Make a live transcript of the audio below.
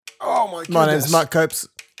Oh my goodness. My name's Mark Copes.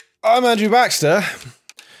 I'm Andrew Baxter.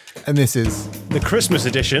 And this is The Christmas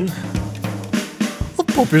edition. of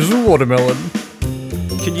Poppies and Watermelon.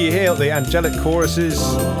 Can you hear the angelic choruses,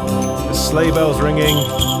 the sleigh bells ringing,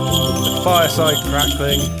 the fireside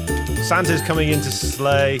crackling, Santa's coming in to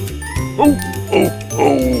slay?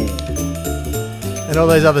 And all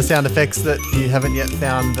those other sound effects that you haven't yet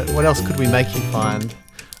found. But what else could we make you find?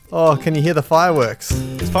 Oh, can you hear the fireworks?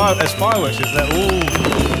 There's fireworks, is there? Ooh.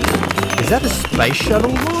 Is that a space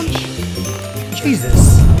shuttle launch?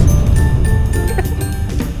 Jesus.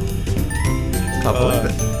 Can't believe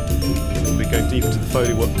it. We'll be going deep into the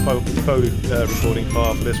Foley recording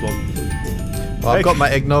file for this one. Well, I've got my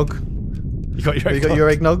eggnog. You got your Have you eggnog? got your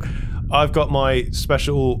eggnog? I've got my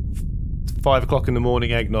special 5 o'clock in the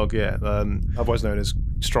morning eggnog, otherwise known as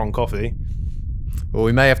strong coffee. Well,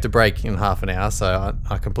 we may have to break in half an hour, so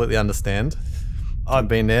I completely understand. I've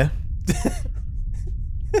been there.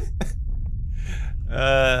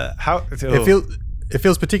 It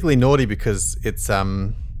feels particularly naughty because it's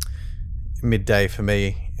midday for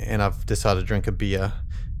me, and I've decided to drink a beer.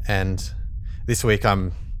 And this week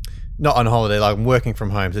I'm not on holiday; like I'm working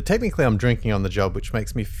from home, so technically I'm drinking on the job, which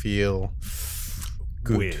makes me feel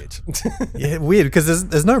good. Weird. Yeah, weird because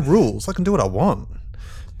there's no rules. I can do what I want,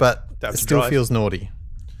 but it still feels naughty.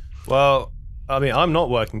 Well, I mean, I'm not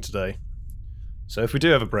working today, so if we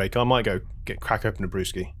do have a break, I might go crack open a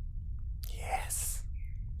brewski. Yes.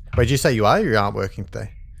 Wait, did you say you are or you aren't working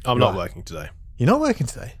today? I'm not working today. You're not working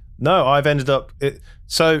today? No, I've ended up...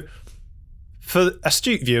 So, for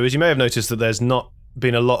astute viewers, you may have noticed that there's not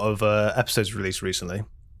been a lot of episodes released recently.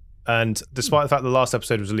 And despite the fact the last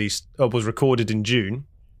episode was recorded in June,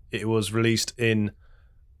 it was released in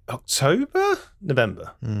October?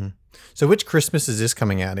 November. So which Christmas is this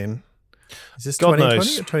coming out in? Is this God 2020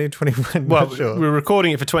 knows. or 2021? Well, Not sure. we're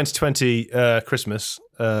recording it for 2020 Christmas.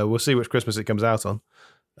 We'll see which Christmas it comes out on.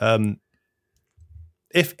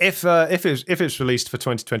 If it's released for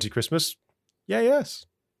 2020 Christmas, yes.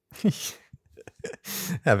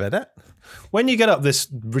 How about that? When you get up this,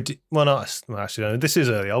 actually no, this is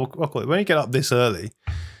early. I'll call it. When you get up this early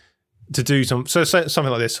to do something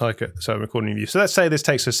like this, so I'm recording you. So let's say this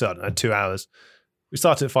takes us 2 hours. We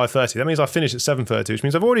start at 5:30. That means I finish at 7:30, which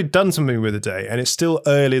means I've already done something with the day, and it's still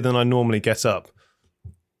earlier than I normally get up.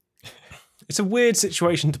 It's a weird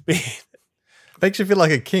situation to be in. Makes you feel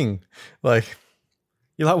like a king. Like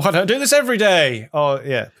You're like, why don't I do this every day? Oh,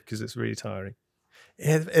 yeah, because it's really tiring.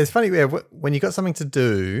 it's funny. Yeah, when you got something to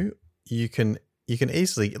do, you can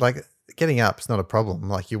easily like getting up is not a problem.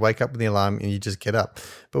 Like you wake up with the alarm and you just get up.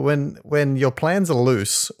 But when your plans are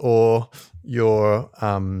loose or your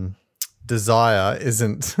desire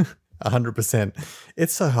isn't 100%,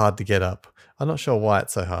 it's so hard to get up. I'm not sure why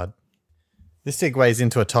it's so hard. This segues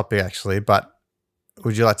into a topic actually, but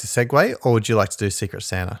would you like to segue or would you like to do Secret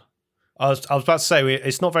Santa? I was about to say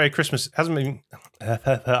it's not very Christmas. It hasn't been.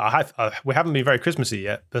 We haven't been very Christmassy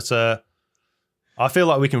yet, but I feel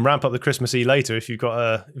like we can ramp up the Christmassy later if you've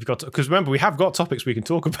got because remember we have got topics we can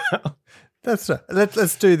talk about. That's right.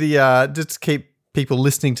 Let's do the just keep people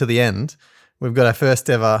listening to the end. We've got our first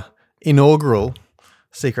ever inaugural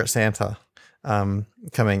Secret Santa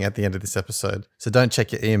coming at the end of this episode. So don't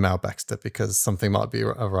check your email, Baxter, because something might be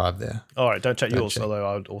arrived there. All right, don't check yours. Although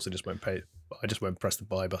I also just won't pay. I just won't press the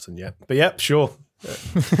buy button yet. But yeah, sure.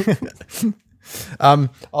 I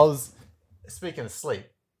was speaking of sleep.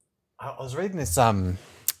 I was reading this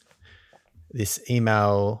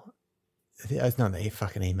email. It's not the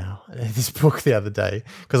fucking email. This book the other day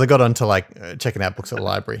because I got onto checking out books at the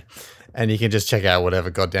library, and you can just check out whatever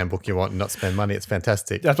goddamn book you want and not spend money. It's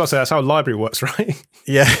fantastic. I was about to say that's how a library works, right?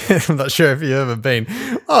 Yeah, I'm not sure if you've ever been.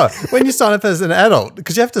 Oh, when you sign up as an adult,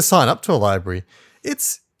 because you have to sign up to a library,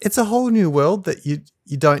 it's a whole new world that you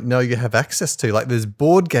don't know you have access to. Like there's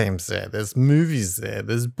board games there, there's movies there,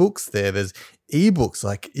 there's books there, there's ebooks.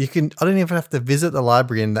 Like I don't even have to visit the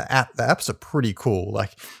library, and the apps are pretty cool.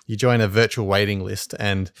 Like you join a virtual waiting list,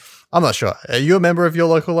 and I'm not sure. Are you a member of your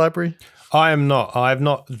local library? I am not. I have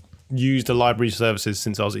not used the library services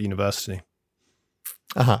since I was at university.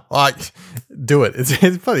 Do it.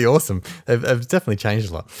 It's pretty awesome. They've definitely changed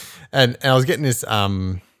a lot. And I was getting this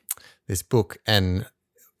this book, and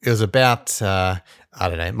it was about I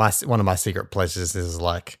don't know. One of my secret pleasures is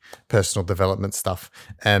like personal development stuff,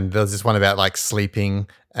 and there's this one about like sleeping,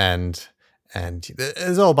 and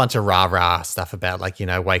there's a whole bunch of rah stuff about like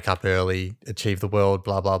wake up early, achieve the world,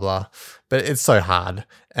 blah blah blah. But it's so hard,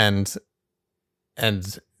 and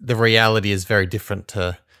the reality is very different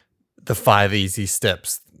to the 5 easy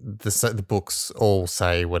steps. The books all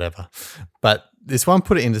say whatever, but this one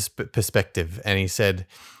put it into perspective, and he said,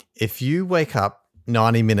 if you wake up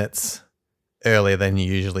 90 minutes earlier than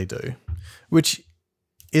you usually do, which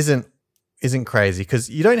isn't crazy because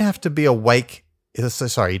you don't have to be awake.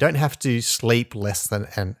 Sorry, you don't have to sleep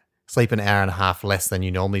sleep an hour and a half less than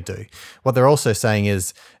you normally do. What they're also saying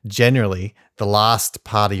is generally the last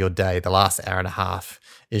part of your day, the last hour and a half,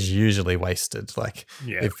 is usually wasted. Like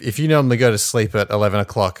if you normally go to sleep at 11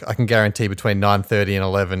 o'clock, I can guarantee between 9:30 and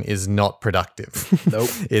 11 is not productive. Nope.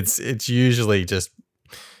 It's usually just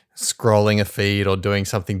scrolling a feed or doing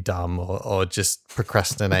something dumb or just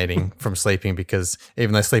procrastinating from sleeping, because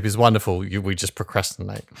even though sleep is wonderful, we just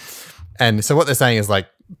procrastinate. And so what they're saying is like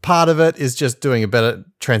part of it is just doing a better,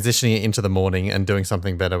 transitioning it into the morning and doing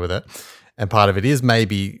something better with it. And part of it is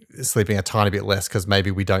maybe sleeping a tiny bit less because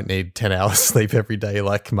maybe we don't need 10 hours sleep every day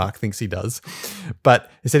like Mark thinks he does.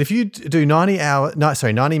 But he said if you do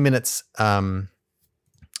 90 minutes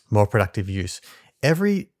more productive use,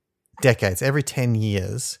 every 10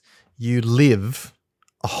 years, you live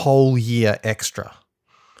a whole year extra.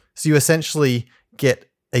 So you essentially get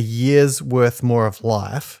a year's worth more of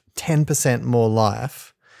life, 10% more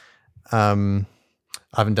life. I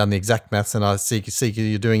haven't done the exact maths, and I see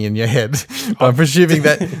you're doing it in your head. But I'm presuming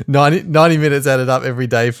that 90 minutes added up every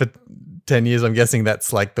day for 10 years. I'm guessing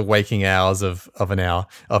that's like the waking hours of an hour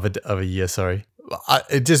of a year. Sorry.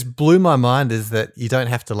 It just blew my mind is that you don't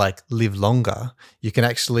have to like live longer. You can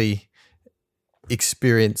actually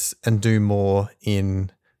experience and do more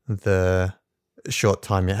in the short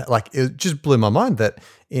time. Like it just blew my mind that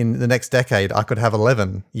in the next decade I could have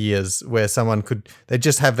 11 years where they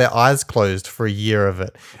just have their eyes closed for a year of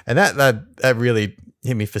it. And that really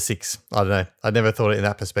hit me for six. I don't know. I never thought it in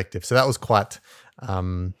that perspective. So that was quite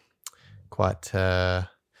a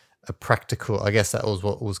practical, I guess that was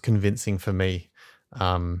what was convincing for me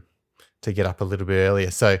to get up a little bit earlier.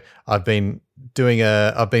 So I've been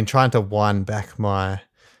trying to wind back my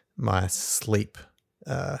sleep.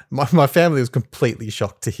 My family was completely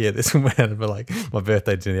shocked to hear this whenever like my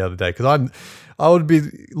birthday dinner the other day, because I would be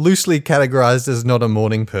loosely categorized as not a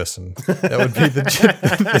morning person. That would be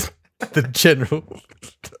the general.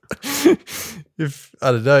 If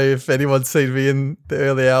I don't know if anyone's seen me in the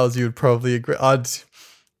early hours, you would probably agree.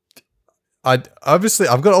 I'd obviously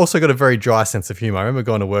I've also got a very dry sense of humor. I remember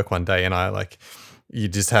going to work one day and you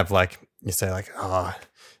just have like you say like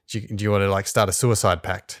do you want to like start a suicide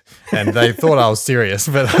pact? And they thought I was serious,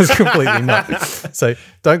 but I was completely not. So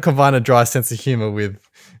don't combine a dry sense of humor with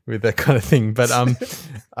that kind of thing. But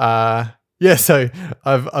yeah. So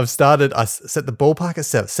I've started. I set the ballpark at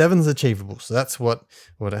 7. 7's achievable. So that's what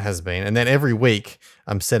it has been. And then every week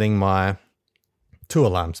I'm setting my 2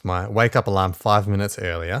 alarms. My wake up alarm 5 minutes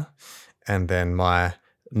earlier, and then my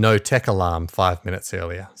no tech alarm 5 minutes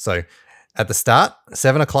earlier. So at the start,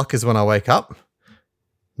 7 o'clock is when I wake up.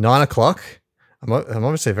 9 o'clock, I'm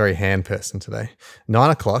obviously a very hand person today. 9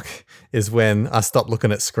 o'clock is when I stop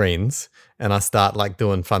looking at screens and I start like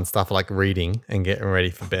doing fun stuff like reading and getting ready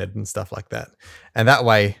for bed and stuff like that. And that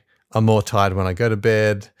way I'm more tired when I go to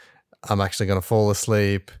bed. I'm actually going to fall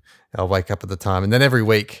asleep. I'll wake up at the time. And then every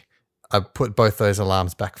week I put both those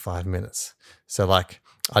alarms back 5 minutes. So like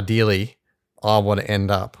ideally I want to end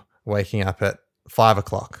up waking up at 5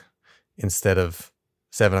 o'clock instead of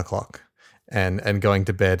 7 o'clock. And going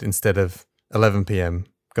to bed instead of 11 p.m.,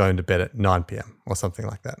 going to bed at 9 p.m. or something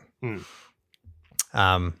like that.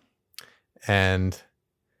 And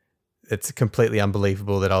it's completely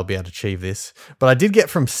unbelievable that I'll be able to achieve this. But I did get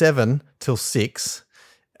from 7 till 6,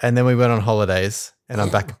 and then we went on holidays, and I'm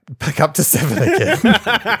back up to 7 again.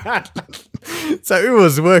 So it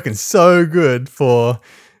was working so good for,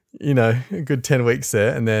 a good 10 weeks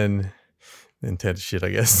there, and then 10 to shit, I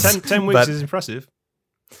guess. 10 weeks is impressive.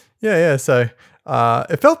 Yeah. So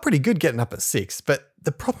it felt pretty good getting up at 6, but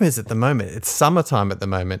the problem is at the moment, it's summertime at the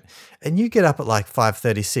moment, and you get up at like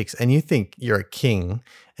 5:36 and you think you're a king,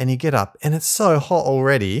 and you get up and it's so hot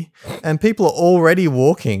already and people are already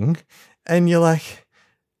walking and you're like,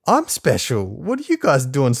 I'm special. What are you guys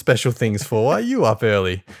doing special things for? Why are you up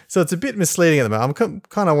early? So it's a bit misleading at the moment. I'm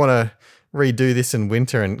kind of want to redo this in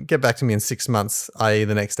winter and get back to me in 6 months, i.e.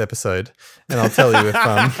 the next episode, and I'll tell you if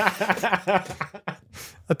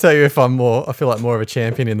I feel like more of a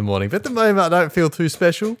champion in the morning. But at the moment I don't feel too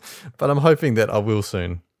special, but I'm hoping that I will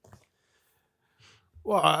soon.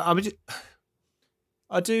 Well, I mean,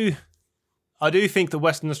 I do think that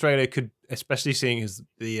Western Australia could, especially seeing as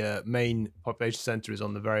the main population centre is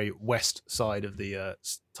on the very west side of the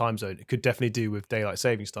time zone, it could definitely do with daylight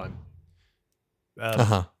savings time.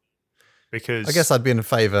 Because I guess I'd be in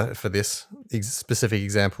favour for this specific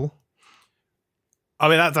example. I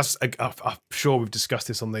mean, that's I'm sure we've discussed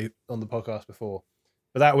this on the podcast before.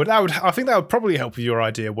 But that would I think that would probably help with your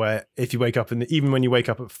idea where if you wake up even when you wake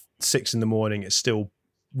up at 6 a.m, it's still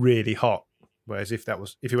really hot. Whereas if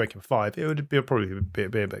you wake up at 5, it would probably be a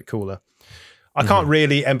bit cooler. I can't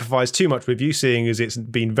really empathise too much with you, seeing as it's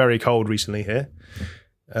been very cold recently here.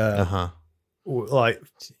 Like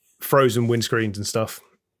frozen windscreens and stuff.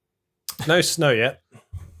 No snow yet.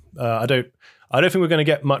 I don't think we're going to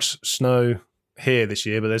get much snow here this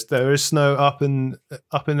year, but there is snow up in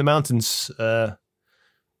the mountains. I've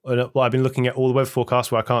been looking at all the weather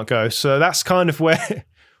forecasts where I can't go, so that's kind of where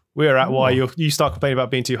we're at. Why you start complaining about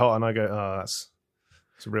being too hot, and I go, oh, that's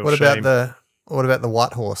a real shame. What about the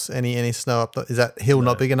White Horse? Any snow up? Is that hill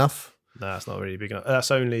not big enough? No, it's not really big enough.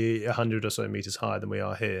 That's only 100 or so meters higher than we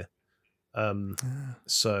are here.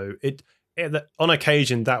 So it on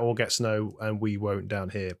occasion that will get snow and we won't down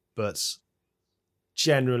here, but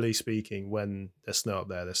generally speaking, when there's snow up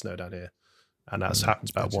there, there's snow down here, and that happens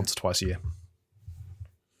about once or twice a year.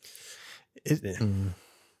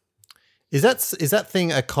 Is that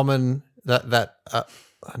thing a common that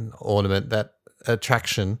an ornament, that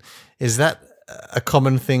attraction? Is that a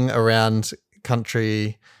common thing around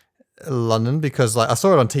country London? Because like I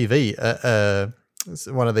saw it on TV, it's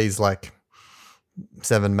one of these like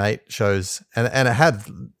 7 Mate shows, and it had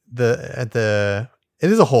it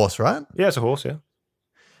is a horse, right? Yeah, it's a horse. Yeah.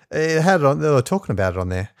 It had it on. They were talking about it on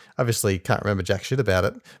there. Obviously, can't remember jack shit about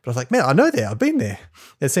it. But I was like, man, I know there. I've been there.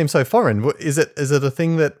 It seems so foreign. Is it a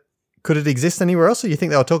thing that could it exist anywhere else? Or you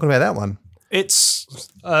think they were talking about that one? It's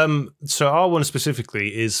so our one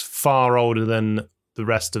specifically is far older than the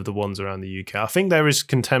rest of the ones around the UK. I think there is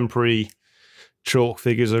contemporary chalk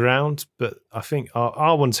figures around, but I think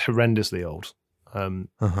our one's horrendously old. In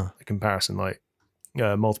comparison, like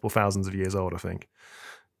multiple thousands of years old. I think.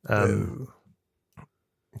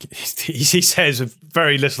 He says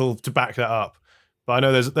very little to back that up, but I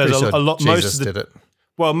know there's a lot. Jesus did it.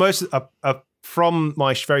 Well, from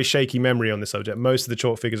my very shaky memory on this subject, most of the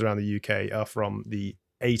chalk figures around the UK are from the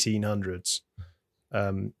 1800s,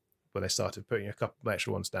 where they started putting a couple of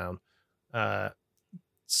extra ones down.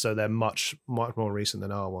 So they're much more recent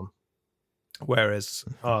than our one. Whereas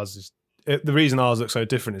ours is the reason ours looks so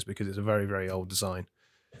different is because it's a very, very old design.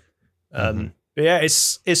 But yeah,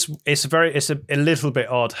 it's a little bit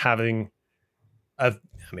odd having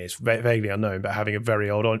it's vaguely unknown, but having a very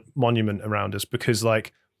old monument around us, because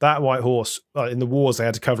like that white horse in the wars they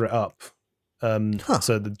had to cover it up,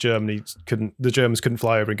 so the Germans couldn't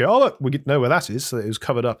fly over and go, oh look, we know where that is. So it was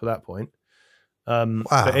covered up at that point. Wow.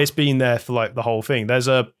 But it's been there for like the whole thing. There's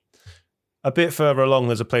a bit further along.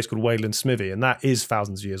 There's a place called Wayland Smithy, and that is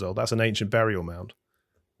thousands of years old. That's an ancient burial mound,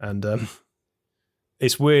 and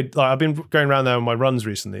it's weird. Like I've been going around there on my runs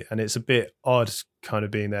recently, and it's a bit odd kind of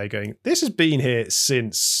being there going, this has been here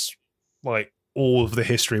since like all of the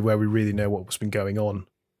history where we really know what's been going on.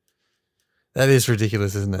 That is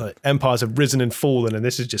ridiculous, isn't it? Like, empires have risen and fallen, and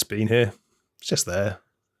this has just been here. It's just there.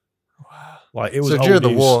 Wow. Like it was so during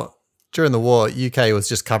the war, UK was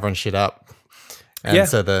just covering shit up. And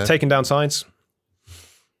so taking down signs.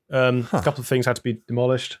 A couple of things had to be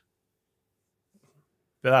demolished.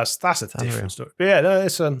 But that's a different story. But yeah, no,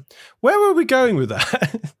 it's where were we going with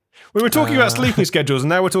that? We were talking about sleeping schedules, and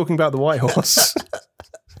now we're talking about the White Horse.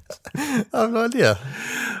 I have no idea.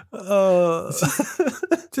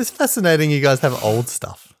 Just fascinating. You guys have old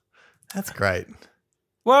stuff. That's great.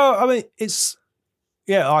 Well, I mean, it's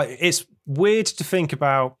weird to think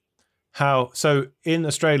about how. So in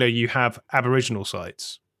Australia, you have Aboriginal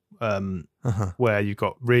sites where you've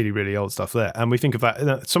got really, really old stuff there, and we think of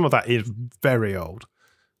that. Some of that is very old.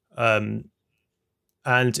 And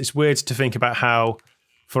it's weird to think about how,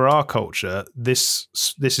 for our culture, this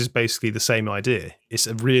is basically the same idea. It's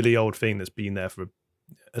a really old thing that's been there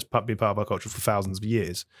as part of our culture for thousands of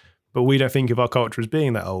years, but we don't think of our culture as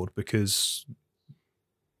being that old because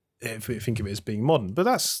we think of it as being modern. But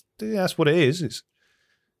that's what it is. It's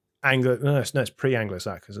it's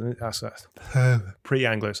pre-Anglo-Saxon. That's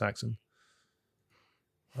pre-Anglo-Saxon.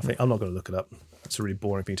 I think I'm not going to look it up. It's a really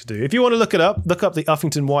boring thing to do. If you want to look it up, look up the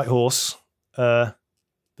Uffington White Horse.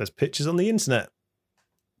 There's pictures on the internet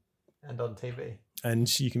and on TV,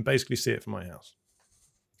 and you can basically see it from my house.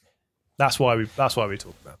 That's why we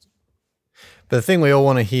talk about it. But the thing we all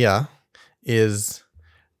want to hear is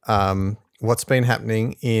what's been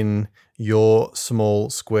happening in your small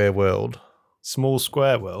square world. Small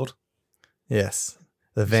square world? Yes,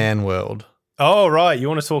 the van world. Oh, right. You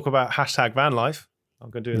want to talk about hashtag van life? I'm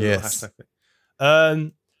going to do a little hashtag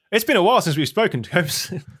thing. It's been a while since we've spoken,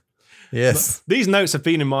 James. Yes. These notes have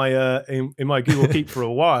been in my in my Google Keep for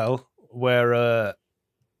a while. Where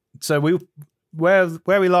we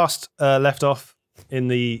last left off in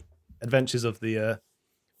the adventures of the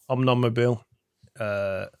Omnomobile.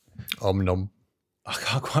 Om nom. I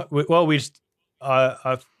can't quite. Well, we just.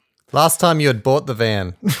 I've Last time you had bought the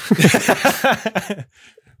van.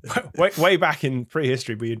 way back in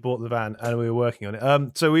prehistory, we had bought the van and we were working on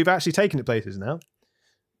it. So we've actually taken it places now.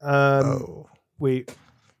 We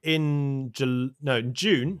in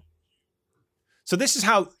June. So this is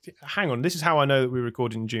how. Hang on, this is how I know that we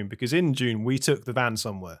recorded in June, because in June we took the van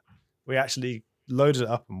somewhere. We actually loaded it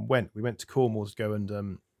up and went. We went to Cornwall to go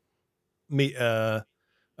and meet a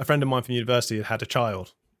friend of mine from university had a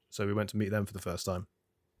child, so we went to meet them for the first time.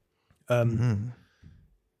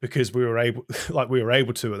 Because we were able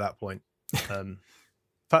to at that point.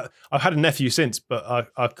 But I've had a nephew since, but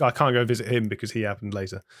I can't go visit him because he happened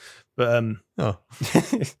later. But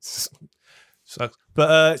sucks.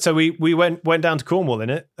 But so we went down to Cornwall in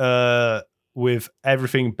it with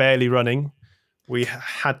everything barely running. We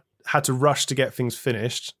had to rush to get things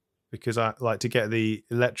finished because I like to get the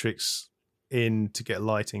electrics in to get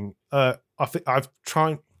lighting. I'm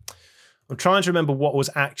trying to remember what was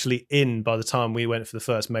actually in by the time we went for the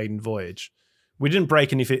first maiden voyage. We didn't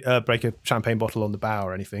break a champagne bottle on the bow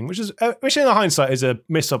or anything, which in hindsight is a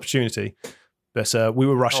missed opportunity. But we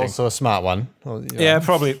were rushing. Also a smart one. Well, yeah,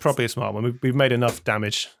 probably a smart one. We've made enough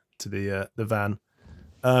damage to the van.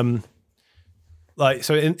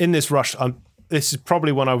 So in this rush, this is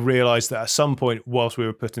probably when I realised that at some point, whilst we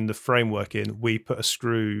were putting the framework in, we put a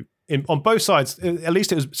screw in on both sides. At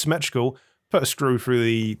least it was symmetrical. Put a screw through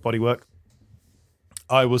the bodywork.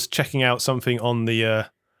 I was checking out something on the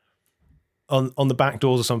on the back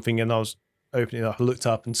doors or something, and I was opening it up. I looked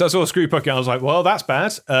up, and so I saw a screw poking. I was like, "Well, that's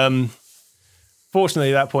bad." Fortunately,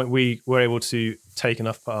 at that point, we were able to take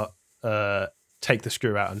enough part, take the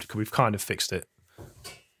screw out, and we've kind of fixed it.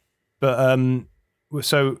 But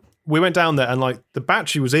so we went down there, and like the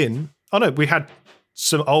battery was in. Oh no, we had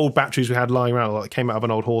some old batteries we had lying around, like came out of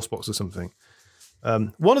an old horse box or something.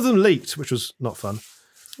 One of them leaked, which was not fun.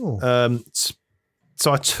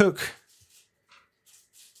 So I took.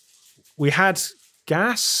 We had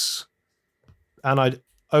gas, and I'd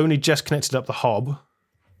only just connected up the hob.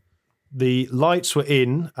 The lights were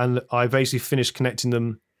in, and I basically finished connecting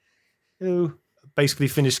them.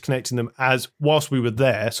 As whilst we were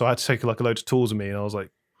there. So I had to take like a load of tools with me, and I was like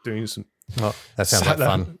doing some. Oh, that sounds like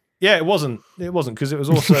fun. Yeah, it wasn't because it was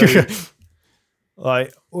also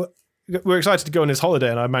like we're excited to go on this holiday,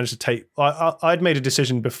 and I managed to take. I'd made a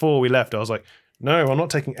decision before we left. I was like, no, I'm not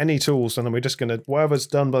taking any tools, and then we're just gonna whatever's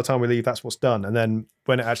done by the time we leave. That's what's done. And then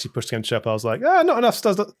when it actually pushed against ship, I was like, not enough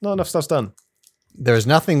stuff's done. There is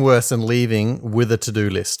nothing worse than leaving with a to-do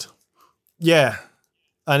list. Yeah.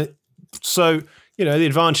 And so, the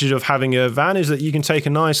advantage of having a van is that you can take a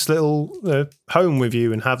nice little home with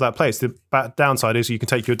you and have that place. The downside is you can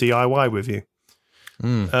take your DIY with you.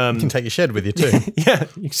 You can take your shed with you too. Yeah,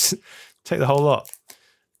 you can take the whole lot.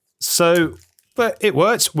 So, but it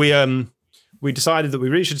worked. We decided that we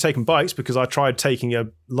really should have taken bikes because I tried taking a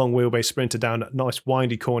long wheelbase Sprinter down nice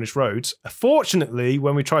windy Cornish roads. Fortunately,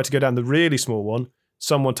 when we tried to go down the really small one,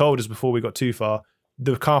 someone told us before we got too far,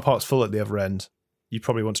 the car park's full at the other end. You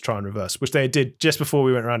probably want to try and reverse, which they did just before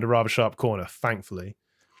we went around a rather sharp corner, thankfully.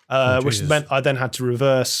 Which meant I then had to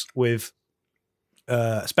reverse with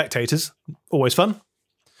spectators. Always fun.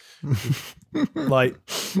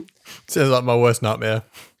 Sounds like my worst nightmare.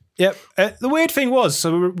 Yep. The weird thing was,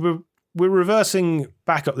 so we're reversing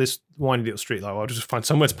back up this windy little street. Like, I'll just find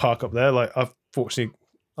somewhere to park up there. Like, I'm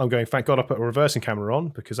going, thank God I put a reversing camera on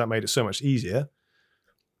because that made it so much easier.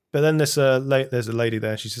 But then there's a lady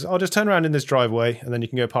there. She says, "I'll just turn around in this driveway and then you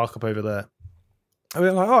can go park up over there." And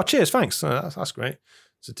we're like, "Oh, cheers, thanks. That's great."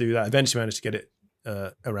 So do that. Eventually managed to get it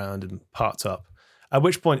around and parked up. At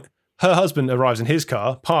which point, her husband arrives in his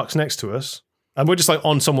car, parks next to us, and we're just like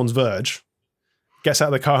on someone's verge. Gets out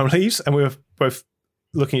of the car and leaves, and we were both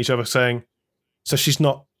looking at each other saying, "So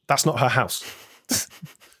that's not her house."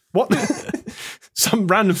 What? Some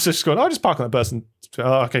random just going, "I'll just park on that person."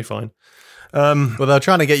 Oh, okay, fine. Well, they're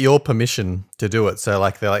trying to get your permission to do it. So they're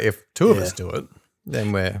like, if two of us do it,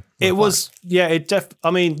 then we're it fine. Was, yeah,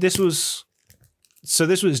 this was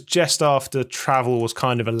just after travel was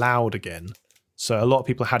kind of allowed again. So a lot of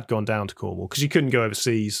people had gone down to Cornwall because you couldn't go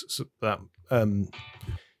overseas. So that,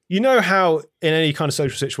 you know how in any kind of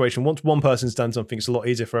social situation, once one person's done something, it's a lot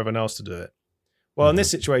easier for everyone else to do it. Well, in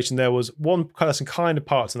this situation, there was one person kind of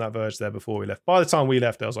parked on that verge there before we left. By the time we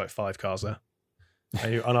left, there was like 5 cars there.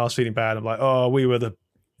 And I was feeling bad. I'm like, oh, we were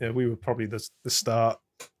probably the start.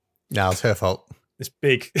 No, it's her fault. It's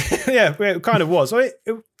big. Yeah, it kind of was. I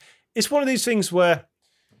mean, it's one of these things where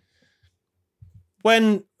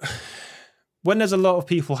when there's a lot of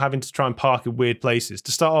people having to try and park in weird places,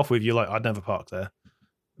 to start off with, you're like, I'd never park there.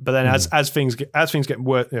 But then as things get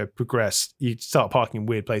progress, you start parking in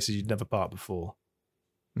weird places you'd never parked before.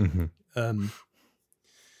 Mm-hmm.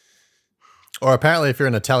 Or apparently, if you're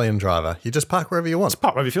an Italian driver, you just park wherever you want. Just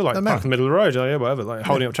park wherever you feel like. Park in the middle of the road, whatever. Like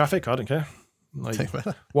holding up traffic, I don't care. Like,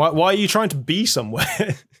 why are you trying to be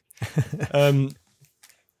somewhere?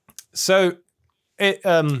 So it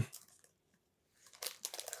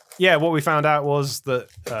what we found out was that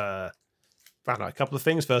found out a couple of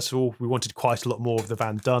things. First of all, we wanted quite a lot more of the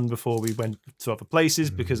van done before we went to other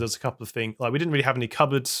places because there's a couple of things like we didn't really have any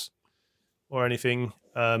cupboards or anything.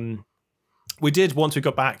 We did once we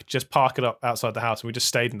got back just park it up outside the house and we just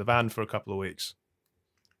stayed in the van for a couple of weeks.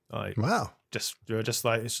 Like, wow. We were just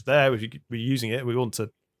like, it's there, we're using it, we want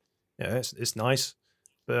to, it's nice.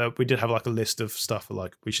 But we did have like a list of stuff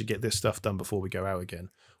like we should get this stuff done before we go out again,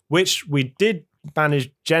 which we did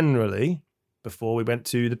manage generally before we went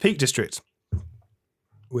to the Peak District,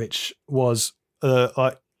 which was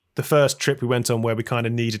like the first trip we went on where we kind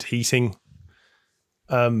of needed heating,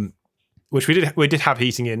 which we did have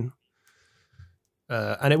heating in,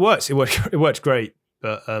 and it worked great.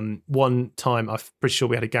 But one time, I'm pretty sure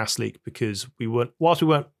we had a gas leak because whilst we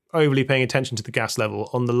weren't overly paying attention to the gas level,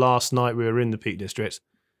 on the last night we were in the Peak District,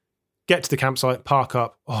 get to the campsite, park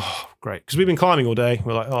up. Oh, great. Because we've been climbing all day.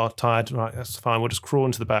 We're like, oh, tired. Right, that's fine. We'll just crawl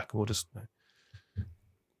into the back and we'll just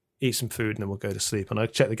eat some food and then we'll go to sleep. And I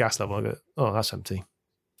check the gas level. I go, oh, that's empty.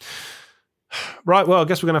 Right, well, I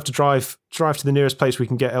guess we're going to have to drive to the nearest place we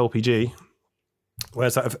can get LPG.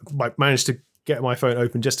 Whereas I managed to get my phone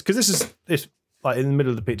open just because it's like in the middle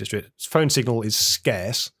of the Peak District. Phone signal is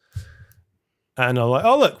scarce. And I'm like,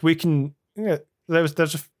 oh, look, we can,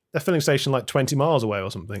 there's a filling station like 20 miles away or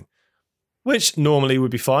something, which normally would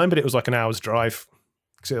be fine, but it was like an hour's drive.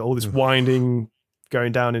 So all this winding,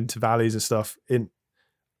 going down into valleys and stuff in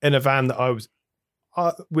a van that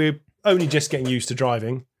we're only just getting used to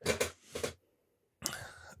driving.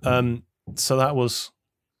 So that was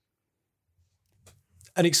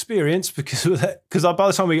an experience because by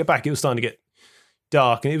the time we get back, it was starting to get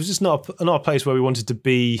dark and it was just not a place where we wanted to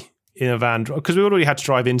be in a van because we already had to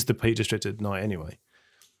drive into the Peak District at night anyway.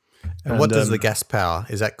 And what does the gas power?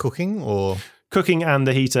 Is that cooking or? Cooking and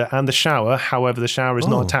the heater and the shower. However, the shower is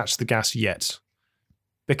not attached to the gas yet.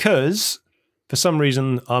 Because, for some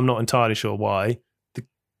reason, I'm not entirely sure why,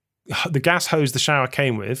 the gas hose the shower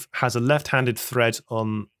came with has a left-handed thread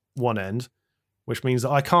on one end, which means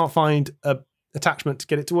that I can't find an attachment to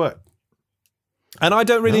get it to work. And I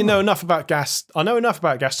don't really know enough about gas. I know enough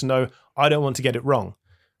about gas to know I don't want to get it wrong,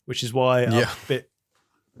 which is why I'm a bit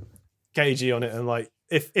cagey on it and like,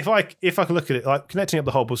 If I could look at it, like connecting up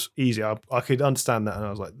the hob was easy. I could understand that. And I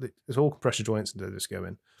was like, it's all pressure joints and just go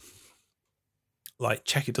in. Like,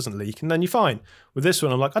 check it doesn't leak. And then you're fine. With this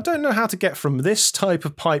one, I'm like, I don't know how to get from this type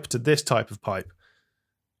of pipe to this type of pipe.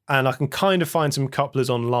 And I can kind of find some couplers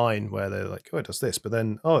online where they're like, oh, it does this. But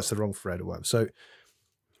then, it's the wrong thread or whatever. So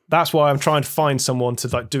that's why I'm trying to find someone to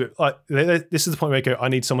like do it. Like, this is the point where I go, I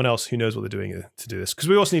need someone else who knows what they're doing to do this. Because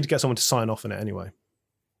we also need to get someone to sign off on it anyway.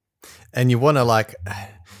 And you want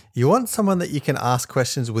someone that you can ask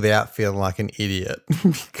questions without feeling like an idiot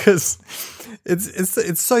because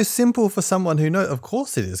it's so simple for someone who knows. Of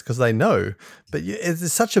course it is because they know, but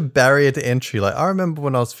it's such a barrier to entry. Like I remember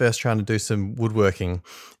when I was first trying to do some woodworking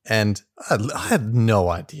and I had no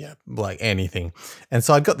idea like anything. And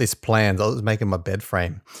so I got these plans. I was making my bed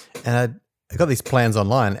frame and I got these plans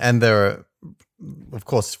online and they're of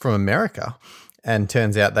course from America. And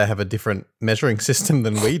turns out they have a different measuring system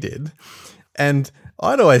than we did. And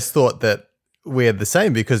I'd always thought that we had the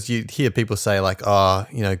same because you'd hear people say like, grab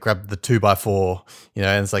the 2x4,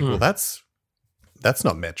 and it's like, well, that's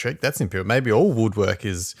not metric. That's imperial. Maybe all woodwork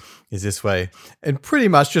is this way. And pretty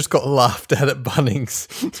much just got laughed at Bunnings.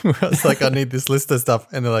 I was like, I need this list of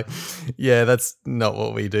stuff. And they're like, yeah, that's not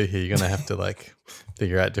what we do here. You're going to have to like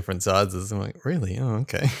figure out different sizes. I'm like, really? Oh,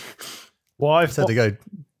 okay. Well, I just had to go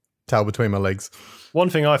tail between my legs. One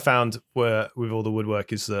thing I found with all the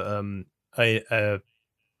woodwork is that a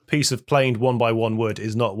piece of planed 1x1 wood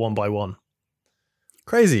is not 1x1.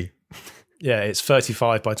 Crazy. Yeah, it's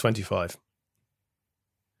 35 by 25.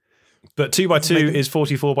 But 2x2 is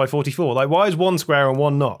 44 by 44. Like, why is one square and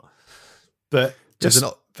one not? But just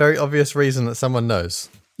there's a very obvious reason that someone knows.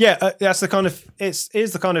 Yeah, that's the kind of is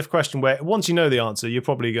the kind of question where once you know the answer, you're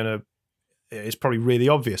probably gonna. It's probably really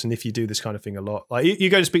obvious, and if you do this kind of thing a lot, like you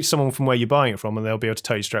go to speak to someone from where you're buying it from, and they'll be able to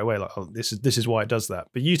tell you straight away, like, "Oh, this is why it does that."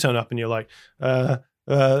 But you turn up and you're like, "I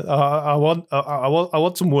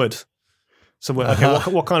want some wood." So,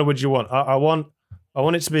 okay, what kind of wood do you want? I want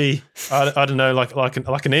it to be, I don't know, like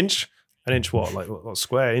an inch. An inch what? Like what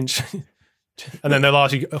square inch? And then they'll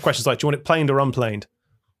ask you questions like, "Do you want it planed or unplaned?"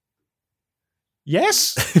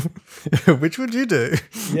 Yes. Which would you do?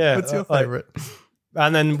 Yeah. What's your like, favorite?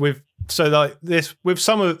 And then with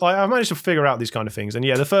some of I managed to figure out these kind of things. And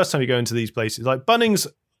yeah, the first time you go into these places, like Bunnings,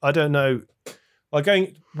 I don't know.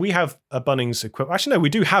 We have a Bunnings equivalent. Actually, no, we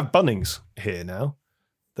do have Bunnings here now.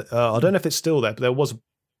 I don't know if it's still there, but there was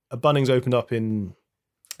a Bunnings opened up in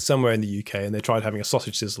somewhere in the UK, and they tried having a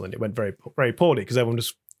sausage sizzle, and it went very, very poorly because everyone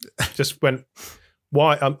just went,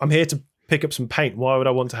 "Why? I'm here to pick up some paint. Why would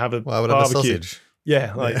I want to have a barbecue?" Have a sausage?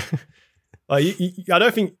 Yeah, I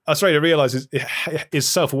don't think Australia realizes is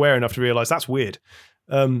self-aware enough to realize that's weird.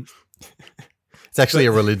 It's actually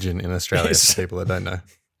a religion in Australia for people that don't know.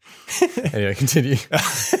 Anyway, continue.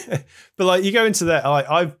 But like you go into there,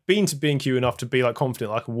 I've been to B&Q enough to be like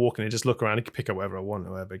confident I can walk in and just look around and pick up whatever I want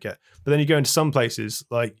or whatever I get. But then you go into some places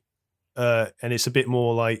like, and it's a bit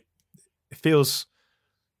more like it feels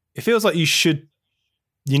like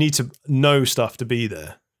you need to know stuff to be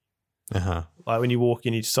there. Uh-huh. Like when you walk,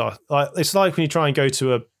 you need to start. Like it's like when you try and go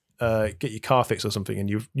to get your car fixed or something, and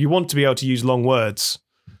you want to be able to use long words.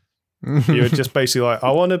 You're just basically like,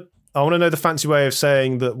 I want to know the fancy way of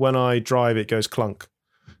saying that when I drive, it goes clunk.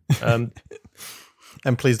 And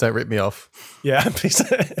please don't rip me off. Yeah, please.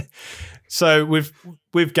 So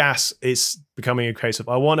with gas, it's becoming a case of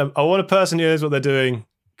I want a person who knows what they're doing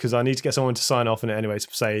because I need to get someone to sign off on it anyway to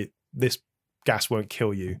say this gas won't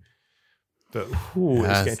kill you. But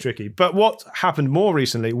it's getting tricky. But what happened more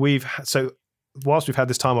recently, whilst we've had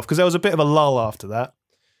this time off, because there was a bit of a lull after that,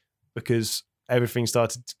 because everything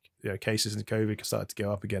started, cases in COVID started to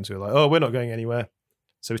go up again. So we're like, oh, we're not going anywhere.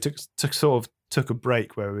 So we took a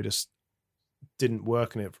break where we just didn't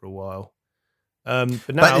work on it for a while.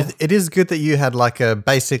 But now it is good that you had like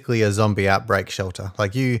basically a zombie outbreak shelter.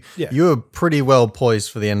 Like you were pretty well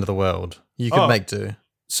poised for the end of the world. You could make do.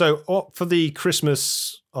 So for the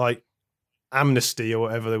Christmas amnesty or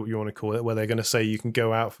whatever you want to call it, where they're going to say you can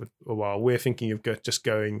go out for a while, we're thinking of just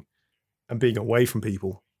going and being away from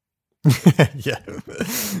people. Yeah,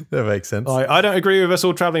 that makes sense. I don't agree with us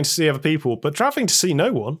all traveling to see other people, but traveling to see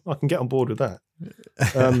no one, I can get on board with that.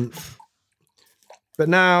 But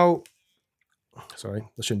now, sorry,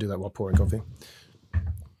 I shouldn't do that while pouring coffee.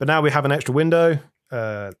 But now we have an extra window.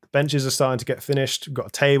 The benches are starting to get finished. We've got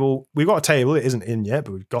a table. It isn't in yet,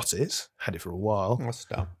 but we've got it. Had it for a while. What's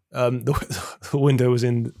that? The window was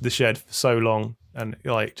in the shed for so long, and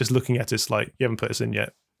like just looking at us, like you haven't put us in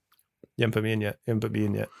yet. You haven't put me in yet. You haven't put me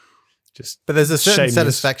in yet. But there's a certain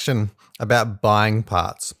satisfaction about buying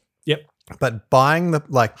parts. Yep. But buying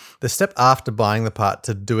the step after buying the part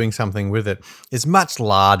to doing something with it is much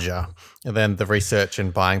larger than the research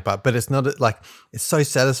and buying part. But it's not like it's so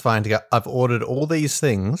satisfying to go, I've ordered all these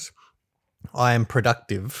things. I am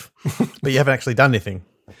productive, but you haven't actually done anything.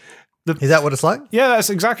 Is that what it's like? Yeah, that's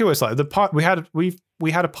exactly what it's like. The part we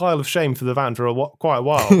had a pile of shame for the van for quite a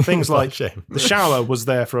while. Things like the shower was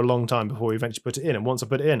there for a long time before we eventually put it in. And once I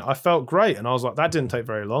put it in, I felt great. And I was like, that didn't take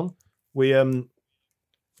very long. We've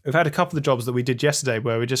had a couple of jobs that we did yesterday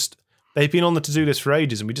where they've been on the to-do list for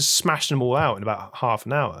ages and we just smashed them all out in about half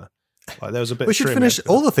an hour. Like there was a bit. We should finish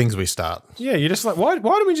all the things we start. Yeah, you're just like, why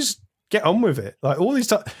don't we just get on with it? Like all these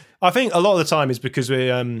times, I think a lot of the time is because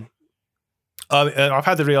I've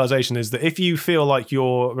had the realization is that if you feel like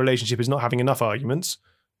your relationship is not having enough arguments,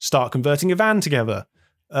 start converting a van together.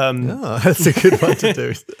 That's a good one to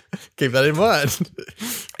do. Keep that in mind.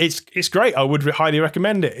 It's great. I would highly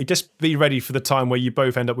recommend it. Just be ready for the time where you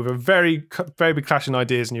both end up with a very, very big clash in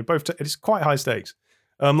ideas, and it's quite high stakes.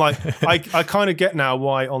 I kind of get now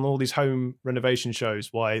why on all these home renovation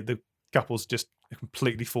shows why the couples just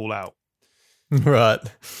completely fall out. Right.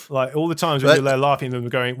 Like all the times when you're there laughing at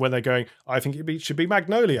them when they're going, I think should be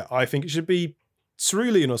Magnolia. I think it should be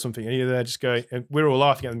Cerulean or something. And you're there just going, and we're all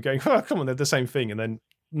laughing at them going, oh, come on, they're the same thing. And then,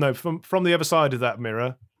 no, from the other side of that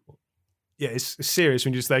mirror, yeah, it's serious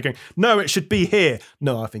when you're just there going, no, it should be here.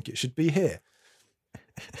 No, I think it should be here.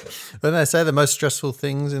 When they say the most stressful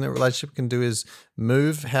things in a relationship can do is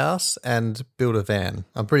move house and build a van.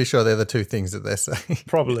 I'm pretty sure they're the two things that they're saying.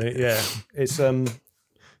 Probably, yeah.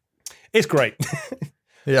 It's great.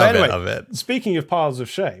 Yeah, I bet. Speaking of piles of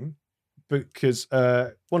shame, because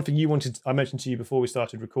one thing I mentioned to you before we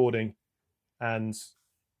started recording, and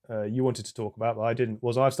you wanted to talk about, but I didn't,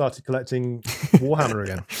 was I've started collecting Warhammer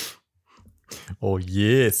again. Oh,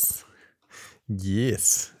 yes.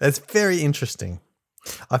 Yes. That's very interesting.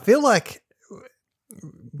 I feel like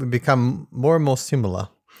we become more and more similar.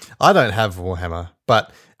 I don't have Warhammer,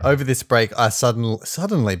 but over this break, I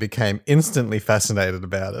suddenly became instantly fascinated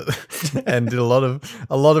about it, and did a lot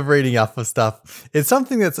of reading up for stuff. It's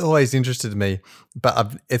something that's always interested me,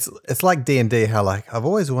 but it's like D&D. How like I've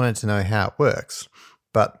always wanted to know how it works,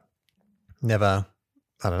 but never,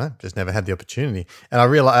 I don't know, just never had the opportunity. And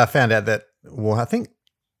I found out that, well, I think,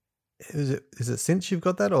 is it since you've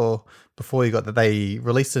got that or before you got that, they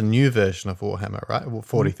released a new version of Warhammer, right? Well,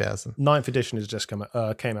 40,000. 9th edition has just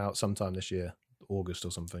came out sometime this year, August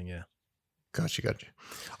or something, yeah. Gotcha.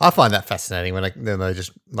 I find that fascinating when they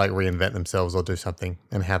just like reinvent themselves or do something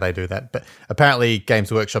and how they do that. But apparently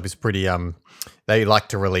Games Workshop is pretty, they like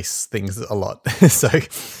to release things a lot. So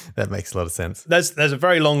that makes a lot of sense. There's a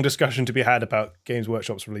very long discussion to be had about Games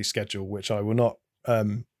Workshop's release schedule, which I will not,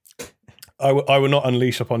 I will not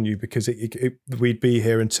unleash upon you because we'd be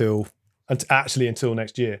here until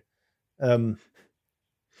next year.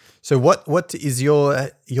 So what is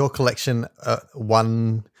your collection?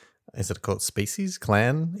 One, is it called species,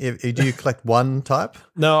 clan? Do you collect one type?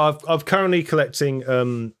 No, I'm currently collecting.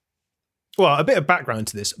 Well, a bit of background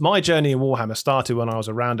to this. My journey in Warhammer started when I was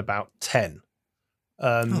around about 10.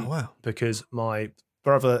 Oh wow! Because my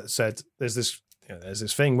brother said there's this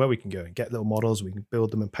thing where we can go and get little models, we can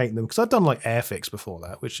build them and paint them. Because I'd done like Airfix before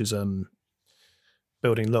that, which is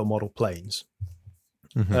building little model planes.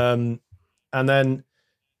 Mm-hmm. And then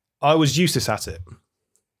I was useless at it.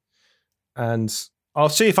 And I'll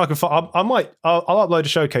see if I can find. I'll upload a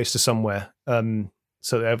showcase to somewhere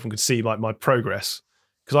so that everyone could see like my progress.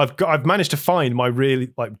 Because I've managed to find my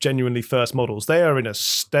really like genuinely first models. They are in a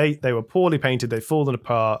state. They were poorly painted. They've fallen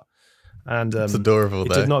apart, and it's adorable.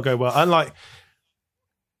 It did not go well. And like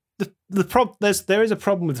there is a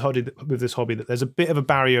problem with this hobby that there's a bit of a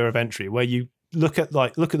barrier of entry where you look at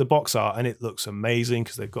the box art and it looks amazing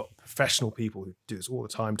because they've got professional people who do this all the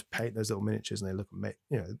time to paint those little miniatures and they look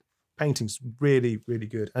amazing. Painting's really, really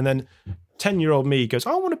good. And then 10-year-old me goes,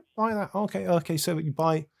 I want to buy that. Okay. So you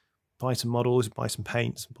buy some models, buy some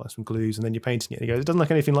paints, buy some glues, and then you're painting it. And he goes, it doesn't look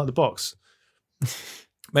anything like the box.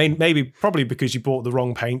 Probably because you bought the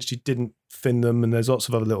wrong paints, you didn't thin them, and there's lots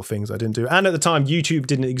of other little things I didn't do. And at the time, YouTube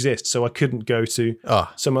didn't exist, so I couldn't go to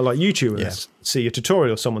somewhere like YouTube and see a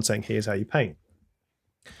tutorial of someone saying, here's how you paint.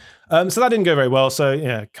 So that didn't go very well. So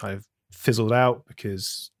yeah, kind of fizzled out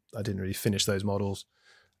because I didn't really finish those models.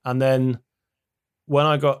 And then when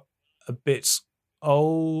I got a bit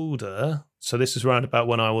older, so this is around about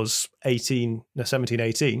when I was 18,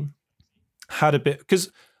 had a bit,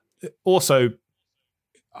 because also,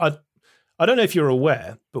 I don't know if you're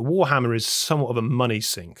aware, but Warhammer is somewhat of a money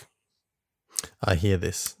sink. I hear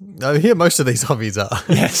this. I hear most of these hobbies are.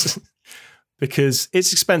 Yes. Because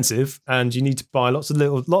it's expensive and you need to buy lots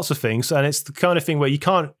of things. And it's the kind of thing where you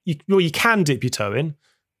can dip your toe in,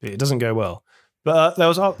 but it doesn't go well. But there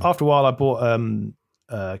was after a while, I bought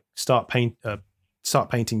start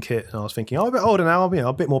painting kit, and I was thinking, I'm a bit older now. I'm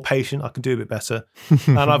a bit more patient. I can do a bit better.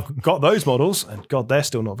 And I've got those models, and God, they're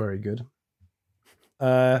still not very good.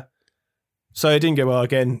 So it didn't go well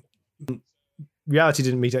again. Reality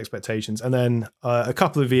didn't meet expectations, and then a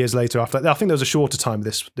couple of years later, after I think there was a shorter time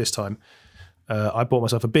this time, I bought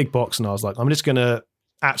myself a big box, and I was like, I'm just going to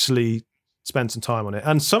actually spend some time on it.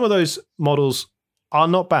 And some of those models are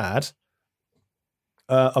not bad.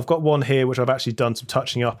 I've got one here which I've actually done some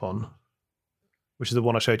touching up on, which is the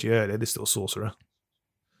one I showed you earlier, this little sorcerer.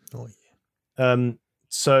 Oh, yeah.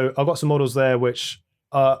 So I've got some models there which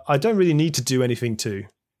I don't really need to do anything to,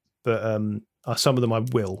 but some of them I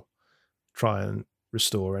will try and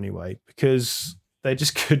restore anyway, because they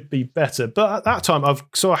just could be better. But at that time, I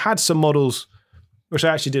had some models which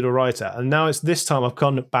I actually did all right at, and now it's this time I've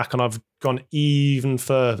gone back and I've gone even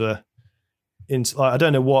further into, like, I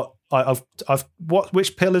don't know what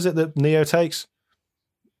which pill is it that Neo takes?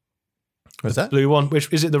 What's that? Blue one. Which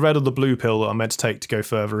is it, the red or the blue pill that I'm meant to take to go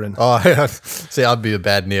further in? Oh, see, I'd be a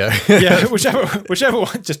bad Neo. Yeah, whichever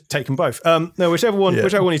one. Just take them both. No, whichever one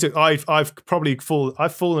you took.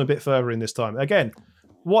 I've fallen a bit further in this time. Again,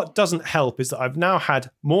 what doesn't help is that I've now had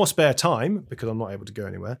more spare time because I'm not able to go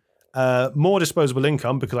anywhere. More disposable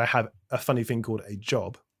income because I have a funny thing called a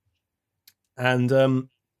job, and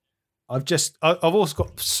I've also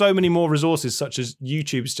got so many more resources, such as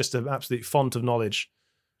YouTube's just an absolute font of knowledge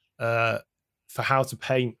for how to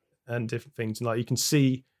paint and different things. And like, you can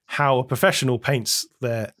see how a professional paints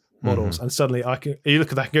their models, and suddenly you look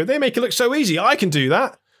at that and go, they make it look so easy. I can do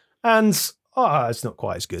that, and it's not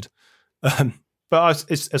quite as good, but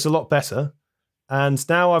it's a lot better. And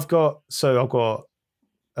now I've got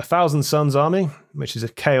a Thousand Suns army, which is a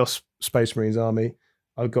Chaos Space Marines army.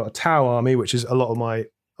 I've got a Tau army, which is a lot of my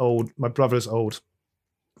brother's old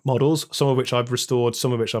models, some of which I've restored,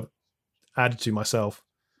 some of which I've added to myself.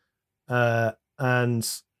 And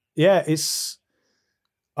yeah,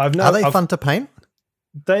 are they fun to paint?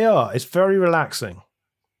 They are. It's very relaxing.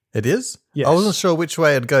 It is? Yes. I wasn't sure which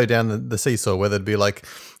way it'd go down the seesaw, whether it'd be like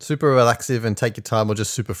super relaxive and take your time or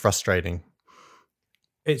just super frustrating.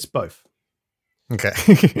 It's both.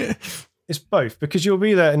 Okay. It's both, because you'll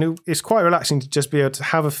be there and it's quite relaxing to just be able to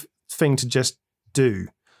have a thing to just do.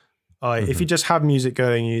 If you just have music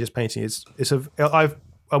going and you're just painting, I've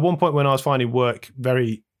at one point when I was finding work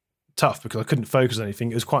very tough because I couldn't focus on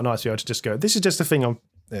anything, it was quite nice to be able to just go, this is just a thing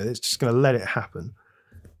it's just going to let it happen.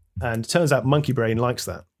 And it turns out Monkey Brain likes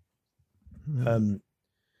that.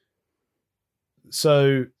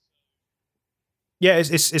 So yeah,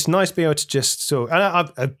 it's nice being able to just sort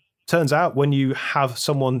of, and it turns out when you have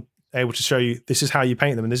someone able to show you this is how you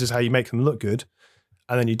paint them and this is how you make them look good,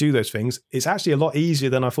 and then you do those things, it's actually a lot easier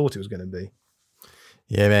than I thought it was going to be.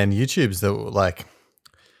 Yeah, man, YouTube's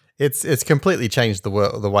it's completely changed the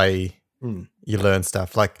way you learn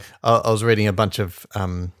stuff. Like I was reading a bunch of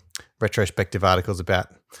retrospective articles about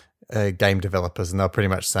game developers, and they're pretty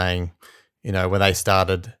much saying, you know, when they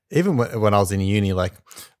started, even when I was in uni, like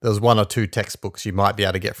there was 1 or 2 textbooks you might be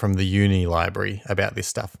able to get from the uni library about this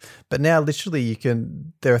stuff. But now literally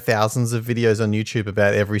there are thousands of videos on YouTube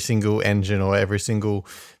about every single engine or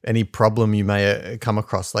any problem you may come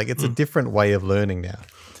across. Like it's a different way of learning now.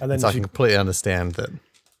 And then so I can completely understand that.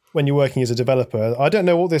 When you're working as a developer, I don't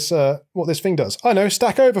know what this thing does. I know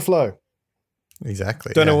Stack Overflow.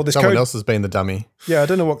 Exactly. Don't know what this Someone else has been the dummy. Yeah, I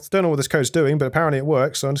don't know what this code's doing, but apparently it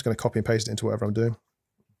works. So I'm just going to copy and paste it into whatever I'm doing.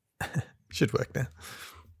 Should work now.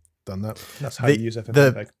 Done that. That's how you use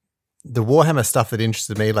FFmpeg. The Warhammer stuff that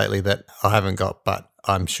interested me lately that I haven't got, but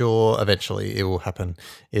I'm sure eventually it will happen,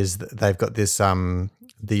 is that they've got this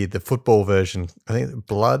the football version. I think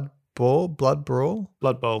Blood Bowl,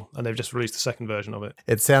 and they've just released the second version of it.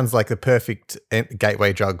 It sounds like the perfect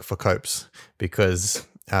gateway drug for copes because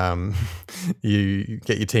you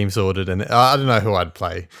get your team sorted, and I don't know who I'd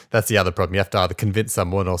play. That's the other problem. You have to either convince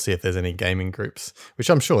someone or see if there's any gaming groups, which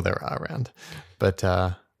I'm sure there are around. But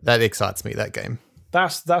that excites me, that game.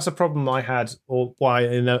 That's a problem I had, or why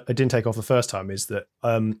I didn't take off the first time, is that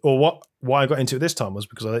why I got into it this time was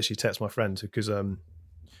because I literally texted my friend, because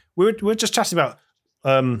we were just chatting about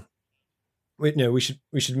we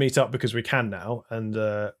should meet up because we can now, and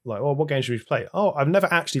what game should we play? Oh, I've never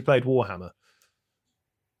actually played Warhammer.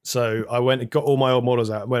 So I went and got all my old models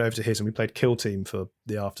out, went over to his, and we played Kill Team for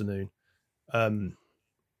the afternoon. And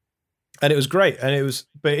it was great.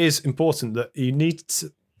 But it is important that you need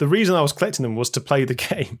to, the reason I was collecting them was to play the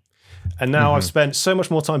game. And now I've spent so much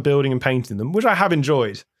more time building and painting them, which I have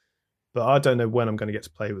enjoyed, but I don't know when I'm going to get to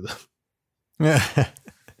play with them. Yeah.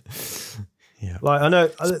 Yeah. Like I know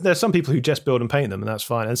there's some people who just build and paint them, and that's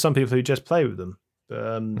fine. And some people who just play with them.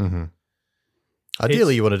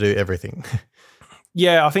 Ideally, you want to do everything.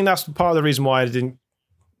 Yeah, I think that's part of the reason why I didn't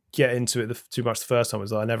get into it too much the first time,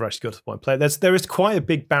 was that I never actually got to the point of play. There is quite a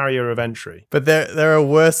big barrier of entry. But there are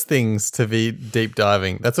worse things to be deep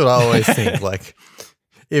diving. That's what I always think. Like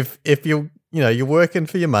if you're working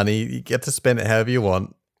for your money, you get to spend it however you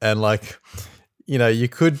want. And you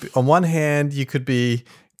could, on one hand, you could be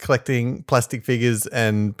collecting plastic figures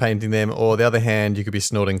and painting them, or the other hand, you could be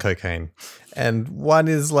snorting cocaine. And one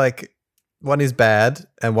is bad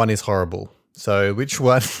and one is horrible. So which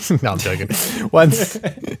one? No, I'm joking. One's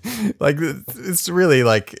it's really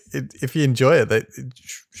if you enjoy it, it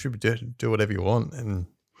should do whatever you want, and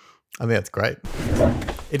I think that's great.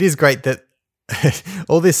 It is great that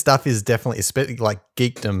all this stuff is definitely, especially like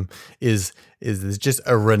geekdom, is there's just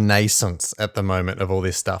a renaissance at the moment of all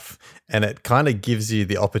this stuff, and it kind of gives you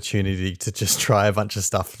the opportunity to just try a bunch of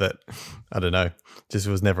stuff that I don't know, just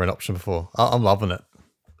was never an option before. I'm loving it.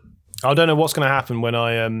 I don't know what's going to happen when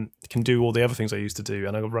I can do all the other things I used to do,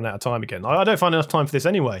 and I run out of time again. I don't find enough time for this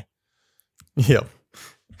anyway. Yeah.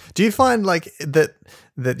 Do you find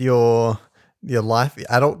that your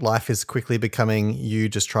adult life is quickly becoming you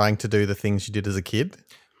just trying to do the things you did as a kid?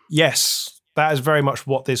 Yes, that is very much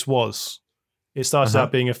what this was. It started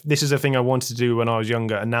out being this is a thing I wanted to do when I was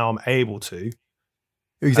younger, and now I'm able to.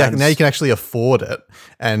 Exactly. Now you can actually afford it,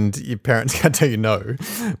 and your parents can't tell you no.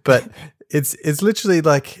 But it's literally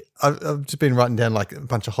like I've just been writing down like a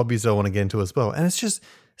bunch of hobbies I want to get into as well, and it's just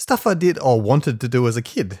stuff I did or wanted to do as a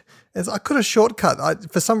kid. I could have shortcut.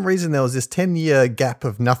 For some reason, there was this 10-year gap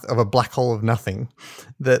of a black hole of nothing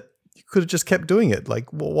that you could have just kept doing it. Like,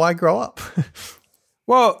 why grow up?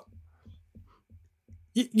 Well,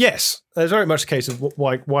 yes, there's very much a case of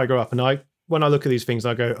why grow up. And when I look at these things,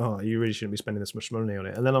 I go, oh, you really shouldn't be spending this much money on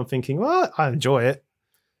it. And then I'm thinking, well, I enjoy it.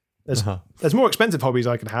 There's more expensive hobbies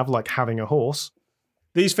I can have, like having a horse.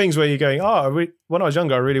 These things where you're going, when I was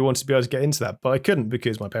younger, I really wanted to be able to get into that, but I couldn't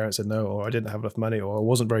because my parents said no, or I didn't have enough money, or I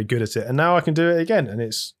wasn't very good at it. And now I can do it again.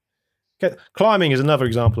 And climbing is another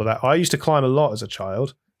example of that. I used to climb a lot as a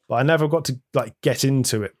child, but I never got to get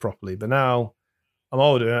into it properly. But now I'm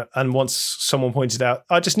older, and once someone pointed out,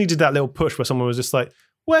 I just needed that little push where someone was just like,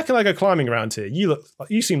 "Where can I go climbing around here?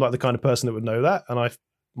 You seem like the kind of person that would know that." And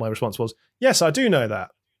my response was, "Yes, I do know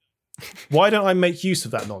that. Why don't I make use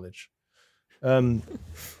of that knowledge?"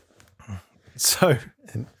 So,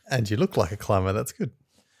 and you look like a climber. That's good.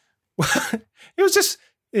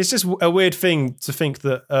 it's just a weird thing to think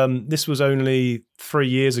that this was only 3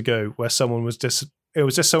 years ago, where someone was just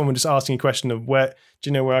someone just asking a question of, where do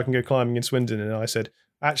you know where I can go climbing in Swindon? And I said,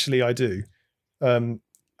 actually, I do. And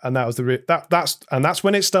that was that's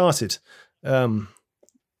when it started. And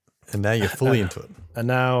now you're fully into it. And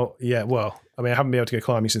now, yeah, well, I mean, I haven't been able to go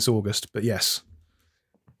climbing since August, but yes.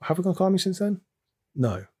 Have we gone climbing since then?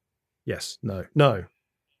 No. Yes. No.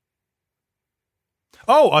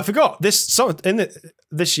 Oh, I forgot. This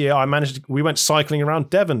year we went cycling around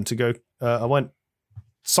Devon to go. I went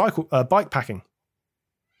bike packing.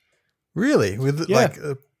 Really? With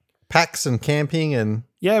packs and camping and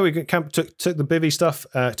yeah, we took the bivvy stuff,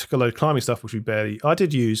 took a load of climbing stuff, which I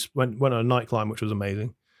did use. Went on a night climb, which was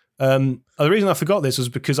amazing. The reason I forgot this was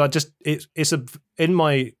because it's in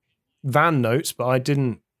my van notes, but I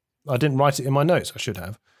didn't write it in my notes. I should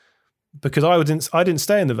have, because I didn't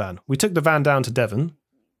stay in the van. We took the van down to Devon,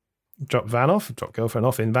 dropped girlfriend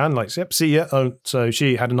off in van. Like, yep, see ya. So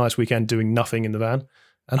she had a nice weekend doing nothing in the van,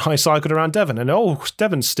 and I cycled around Devon. And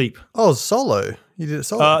Devon's steep. Oh, solo? You did it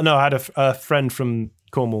solo? No, I had a friend from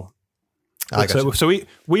Cornwall. So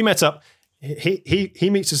we met up. He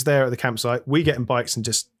meets us there at the campsite. We get in bikes and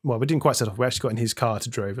we didn't quite set off. We actually got in his car to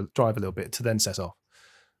drive a little bit to then set off.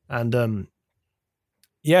 And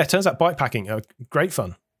it turns out bike packing, great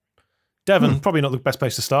fun. Devon, probably not the best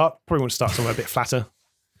place to start. Probably want to start somewhere a bit flatter.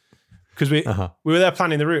 Because we were there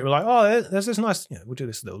planning the route. We're like, oh, there's this nice, we'll do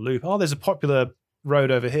this little loop. Oh, there's a popular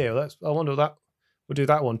road over here. I wonder that. We'll do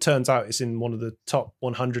that one. Turns out it's in one of the top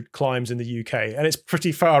 100 climbs in the UK, and it's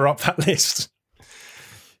pretty far up that list.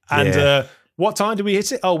 And what time did we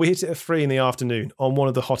hit it? Oh, we hit it at 3 p.m. on one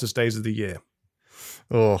of the hottest days of the year.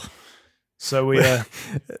 Oh, so we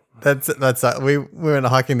that's we went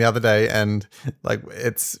hiking the other day, and like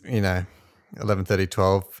it's 11:30,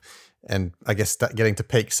 12, and I guess getting to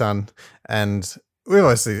peak sun, and we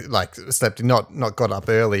obviously slept, not got up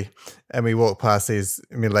early, and we walked past these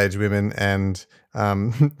middle-aged women, and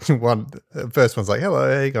first one's like,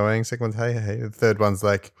 "Hello, how you going?" Second one's, "Hey." The third one's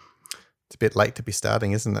like, "It's a bit late to be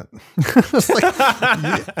starting, isn't it?" It's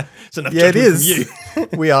like, it is.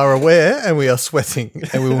 We are aware, and we are sweating,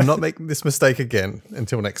 and we will not make this mistake again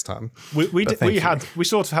until next time. We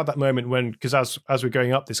sort of had that moment when, because as we're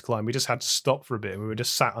going up this climb, we just had to stop for a bit, and we were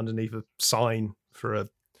just sat underneath a sign for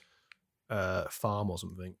a farm or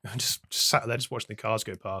something, and just sat there, just watching the cars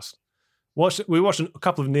go past. We watched a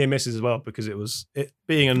couple of near misses as well, because it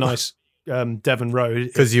being a nice Devon road.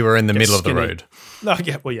 Because you were in the middle of the road. No,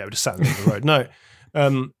 we just sat in the middle of the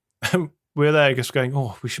road. No, we were there just going,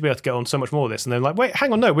 oh, we should be able to get on so much more of this. And then like, wait,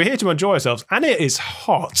 hang on, no, we're here to enjoy ourselves. And it is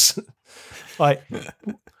hot. Like,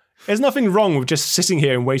 there's nothing wrong with just sitting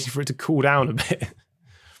here and waiting for it to cool down a bit.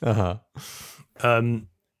 But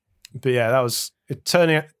yeah, that was it.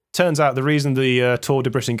 Turns out the reason the Tour de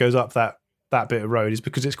Britain goes up that bit of road is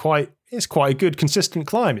because it's quite a good consistent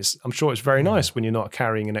climb. I'm sure it's very nice when you're not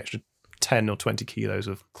carrying an extra 10 or 20 kilos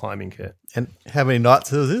of climbing kit. And how many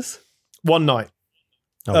nights was this? One night.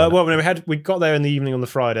 We got there in the evening on the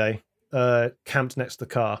Friday, camped next to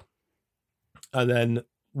the car, and then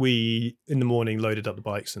we in the morning loaded up the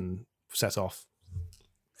bikes and set off.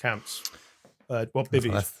 Camps,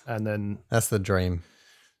 bivvies, and then that's the dream.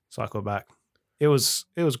 Cycle back. It was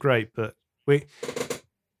great, but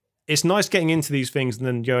it's nice getting into these things and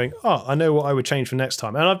then going, oh, I know what I would change for next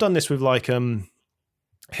time. And I've done this with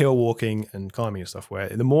hill walking and climbing and stuff, where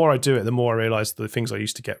the more I do it, the more I realize the things I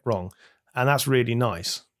used to get wrong. And that's really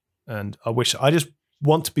nice. And I just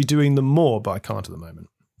want to be doing them more, but I can't at the moment.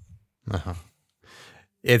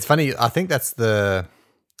 It's funny. I think that's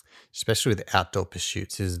especially with outdoor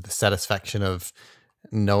pursuits, is the satisfaction of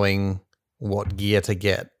knowing what gear to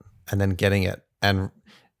get and then getting it, and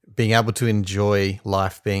being able to enjoy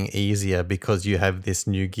life being easier because you have this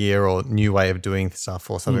new gear or new way of doing stuff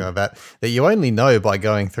or something like that you only know by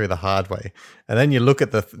going through the hard way. And then you look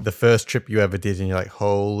at the first trip you ever did and you're like,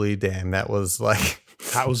 holy damn, that was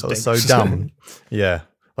so dumb. Yeah.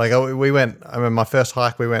 Like I remember my first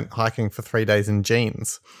hike, we went hiking for 3 days in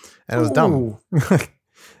jeans, and it was dumb.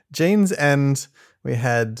 Jeans, and we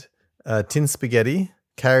had tin spaghetti,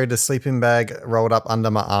 carried a sleeping bag rolled up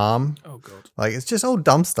under my arm. Oh, God. Like, it's just all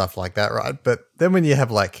dumb stuff like that, right? But then when you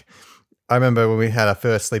have I remember when we had our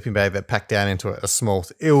first sleeping bag that packed down into a small,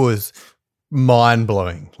 it was mind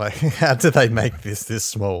blowing. Like, how do they make this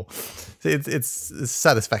small? It's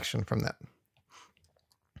satisfaction from that.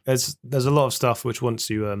 There's a lot of stuff which I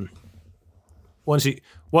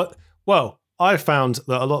found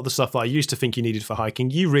that a lot of the stuff that I used to think you needed for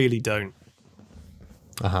hiking, you really don't.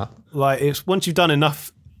 Like, it's once you've done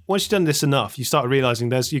this enough, you start realizing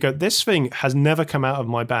this thing has never come out of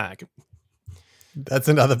my bag. That's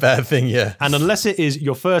another bad thing, yeah. And unless it is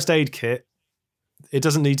your first aid kit, it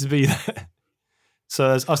doesn't need to be there.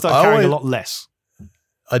 So I start carrying a lot less.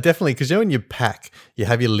 I definitely, because when you pack, you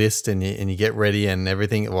have your list and you get ready and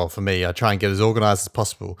everything. Well, for me, I try and get as organized as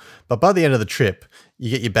possible. But by the end of the trip, you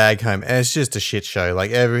get your bag home and it's just a shit show.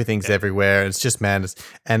 Like, everything's everywhere. It's just madness.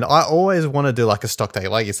 And I always want to do like a stock take,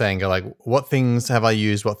 like you're saying, go like, what things have I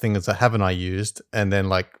used? What things haven't I used? And then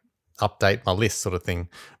like update my list sort of thing.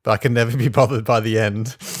 But I can never be bothered by the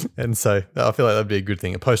end. And so I feel like that'd be a good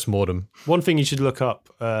thing, a post-mortem. One thing you should look up,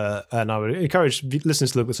 and I would encourage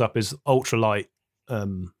listeners to look this up, is ultralight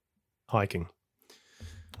hiking.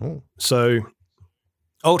 Ooh. So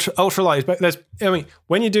ultralight is,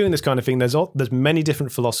 when you're doing this kind of thing, there's many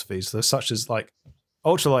different philosophies. There's such as like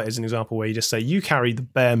ultralight is an example where you just say you carry the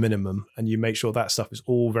bare minimum and you make sure that stuff is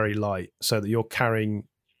all very light so that you're carrying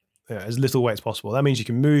as little weight as possible. That means you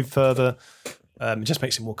can move further. It just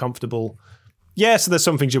makes it more comfortable. Yeah, so there's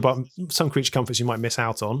some creature comforts you might miss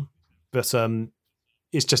out on, but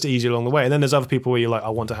it's just easier along the way. And then there's other people where you're like, I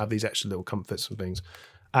want to have these extra little comforts and things.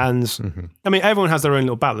 And everyone has their own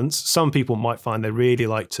little balance. Some people might find they really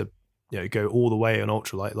like to, go all the way on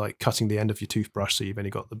ultralight, like cutting the end of your toothbrush. So you've only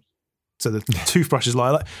got the toothbrush is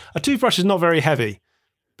light. Like, a toothbrush is not very heavy,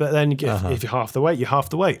 but then if you're half the weight, you're half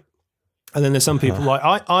the weight. And then there's some people like,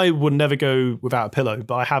 I would never go without a pillow,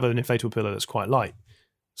 but I have an inflatable pillow that's quite light.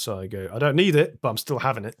 So I go, I don't need it, but I'm still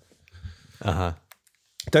having it.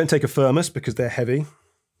 Don't take a thermos because they're heavy.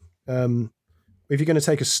 If you're going to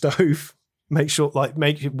take a stove, make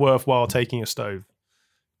it worthwhile taking a stove.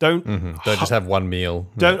 Don't just have one meal.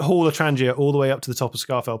 Don't haul a Trangia all the way up to the top of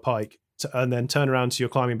Scarfell Pike and then turn around to your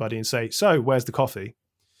climbing buddy and say, so where's the coffee?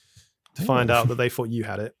 To find out that they thought you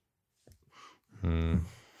had it.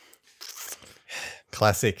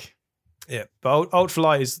 Classic. Yeah, but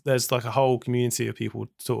ultralight there's like a whole community of people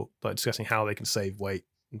discussing how they can save weight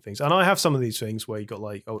and things. And I have some of these things where you got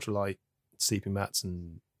like ultralight sleeping mats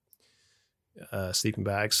and sleeping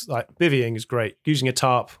bags. Like bivvying is great. Using a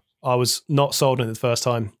tarp, I was not sold on it the first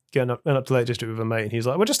time. Went up to Lake District with a mate, and he's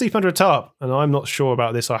like, "We'll just sleep under a tarp." And I'm not sure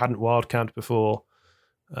about this. I hadn't wild camped before.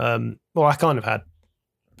 Well, I kind of had,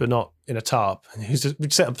 but not in a tarp. And we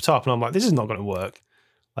set up a tarp, and I'm like, "This is not going to work.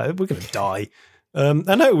 Like, we're going to die." And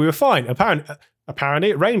no, we were fine. Apparently,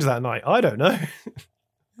 it rained that night. I don't know.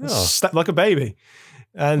 Slept like a baby,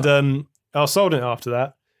 and I was sold on it after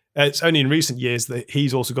that. It's only in recent years that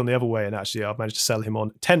he's also gone the other way, and actually, I've managed to sell him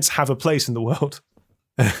on tents have a place in the world.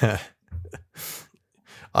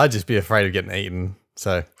 I'd just be afraid of getting eaten.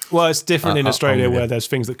 So, well, it's different in Australia where there's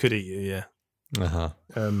things that could eat you. Yeah.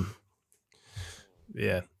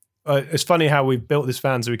 Yeah. It's funny how we've built this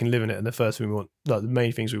van so we can live in it, and the first thing we want, the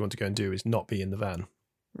main things we want to go and do is not be in the van.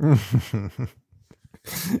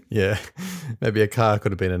 Yeah, maybe a car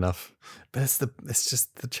could have been enough, but it's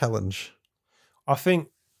just the challenge. I think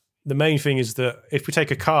the main thing is that if we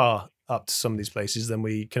take a car up to some of these places, then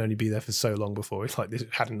we can only be there for so long before it's like this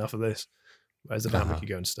had enough of this. Whereas the van we could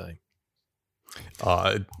go and stay.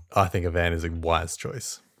 I think a van is a wise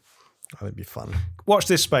choice. I think it'd be fun. Watch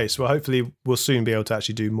this space. Well, hopefully we'll soon be able to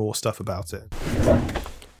actually do more stuff about it.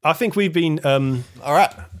 I think we've been... All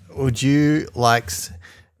right. Would you like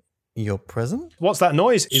your present? What's that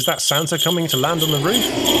noise? Is that Santa coming to land on the roof?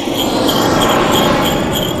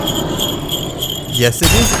 Yes,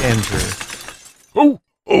 it is, Andrew.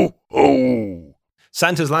 Oh.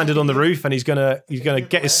 Santa's landed on the roof, and he's gonna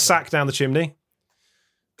get his sack down the chimney.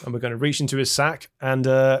 And we're going to reach into his sack. And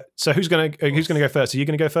so who's going to go first? Are you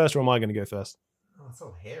going to go first, or am I going to go first? Oh, it's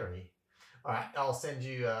all hairy. All right, I'll send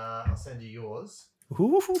you yours.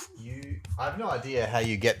 I have no idea how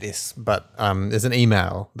you get this, but there's an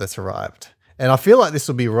email that's arrived, and I feel like this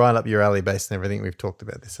will be right up your alley based on everything we've talked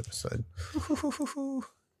about this episode.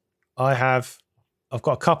 I've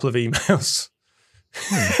got a couple of emails.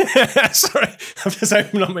 Sorry, I've just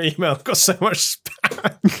opened up my email. I've got so much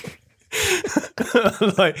spam.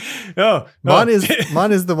 Mine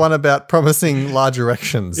is the one about promising large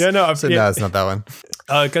erections. No, it's not that one.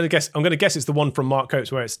 I'm gonna guess it's the one from Mark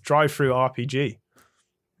Coates where it's Drive-Through RPG.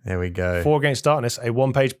 There we go. 4 Against Darkness, a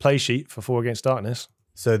 1-page play sheet for 4 Against Darkness.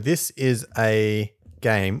 So this is a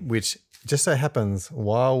game which just so happens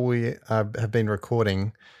while we have been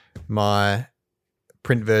recording, my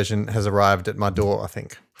print version has arrived at my door, I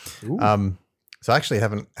think. So I actually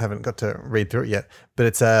haven't got to read through it yet. But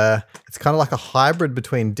it's kind of like a hybrid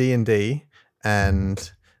between D&D and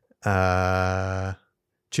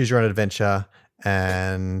Choose Your Own Adventure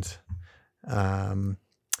and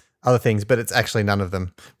other things, but it's actually none of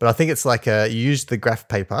them. But I think it's like you use the graph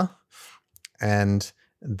paper and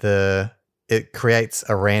it creates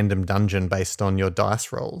a random dungeon based on your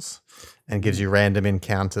dice rolls and gives you random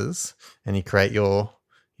encounters, and you create your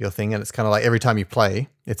thing. And it's kind of like every time you play,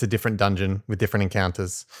 it's a different dungeon with different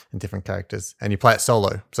encounters and different characters, and you play it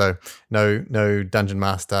solo. So no dungeon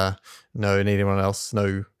master, no anyone else,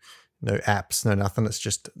 no apps, no nothing. It's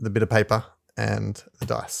just the bit of paper and the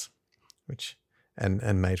dice, which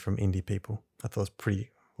and made from indie people. I thought it was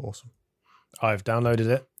pretty awesome. I've downloaded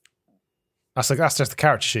it. That's just the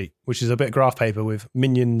character sheet, which is a bit of graph paper with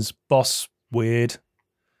minions, boss, weird.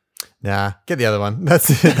 Nah, get the other one.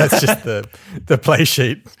 That's just the play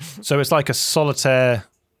sheet. So it's like a solitaire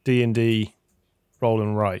D&D roll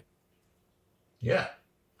and write. Yeah.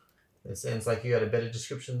 It sounds like you had a better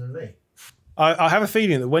description than me. I have a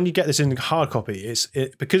feeling that when you get this in hard copy,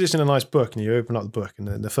 because it's in a nice book and you open up the book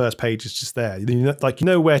and the first page is just there. You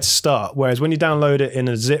know where to start. Whereas when you download it in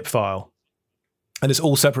a zip file and it's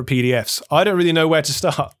all separate PDFs, I don't really know where to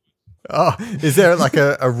start. Oh, is there like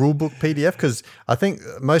a rule book PDF? Because I think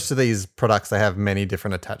most of these products, they have many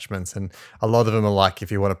different attachments, and a lot of them are like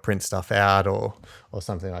if you want to print stuff out or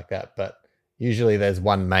something like that. But usually there's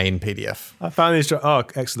one main PDF. I found this. Oh,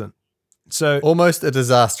 excellent. So almost a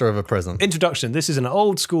disaster of a present. Introduction. This is an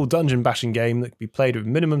old school dungeon bashing game that can be played with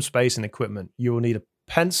minimum space and equipment. You will need a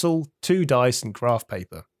pencil, 2 dice, and graph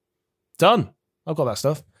paper. Done. I've got that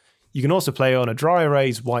stuff. You can also play on a dry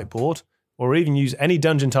erase whiteboard or even use any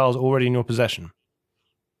dungeon tiles already in your possession.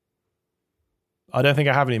 I don't think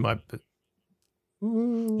I have any in my...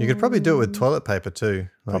 You could probably do it with toilet paper too.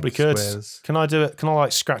 Like probably could. Squares. Can I do it? Can I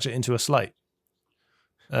like scratch it into a slate?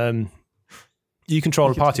 You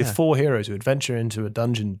control a party of 4 heroes who adventure into a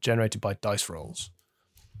dungeon generated by dice rolls.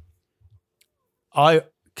 I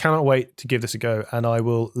cannot wait to give this a go, and I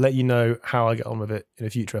will let you know how I get on with it in a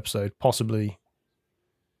future episode, possibly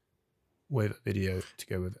with a video to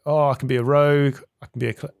go with it. Oh, I can be a rogue. I can be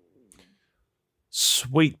a...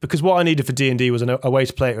 Sweet. Because what I needed for D&D was a way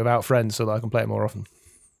to play it without friends so that I can play it more often.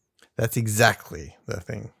 That's exactly the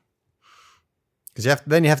thing. Because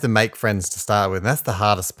you have to make friends to start with. And that's the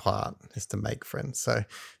hardest part, is to make friends. So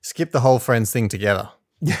skip the whole friends thing together.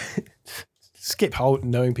 Skip whole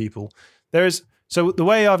knowing people. So the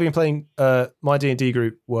way I've been playing my D&D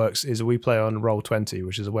group works is we play on Roll20,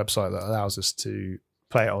 which is a website that allows us to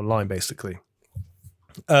play it online, basically.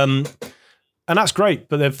 And that's great.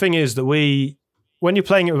 But the thing is that when you're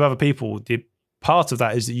playing it with other people, the part of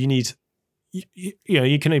that is that you need,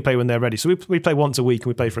 you can only play when they're ready. So we play once a week and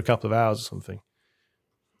we play for a couple of hours or something.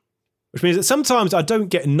 Which means that sometimes I don't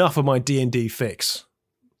get enough of my D&D fix.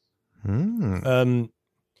 Most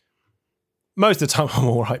of the time I'm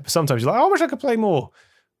all right, but sometimes you're like, I wish I could play more.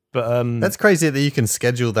 But that's crazy that you can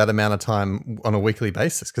schedule that amount of time on a weekly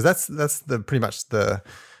basis, because that's pretty much the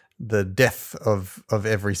death of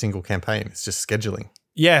every single campaign. It's just scheduling.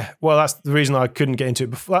 Yeah, well, that's the reason I couldn't get into it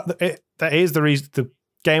before. That is the reason. The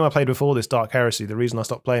game I played before this, Dark Heresy, the reason I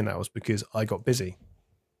stopped playing that was because I got busy.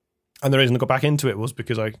 And the reason I got back into it was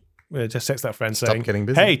because I just texted that friend saying, getting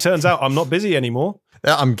busy. Hey, turns out I'm not busy anymore.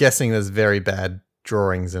 I'm guessing there's very bad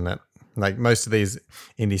drawings in it. Like most of these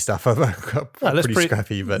indie stuff are pretty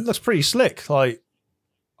scrappy, but that's pretty slick. Like,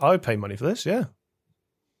 I would pay money for this, yeah.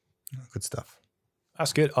 Good stuff.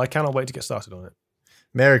 That's good. I cannot wait to get started on it.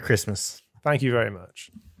 Merry Christmas. Thank you very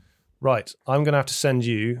much. Right, I'm going to have to send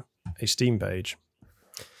you a Steam page.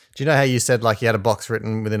 Do you know how you said like you had a box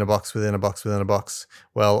written within a box within a box within a box?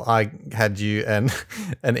 Well, I had you an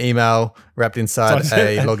email wrapped inside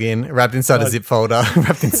a login, wrapped inside a zip folder,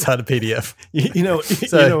 wrapped inside a PDF. You know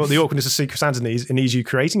what the awkwardness of Secret Santa needs? It needs you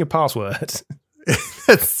creating a password.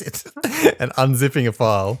 That's it. And unzipping a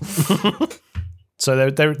file. So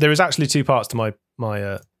there is actually 2 parts to my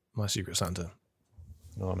Secret Santa.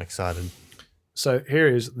 Oh, I'm excited. So here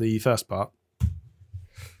is the first part.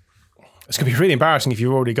 It's going to be really embarrassing if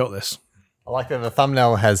you've already got this. I like that the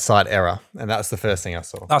thumbnail has site error, and that's the first thing I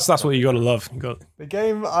saw. That's what you got to love. The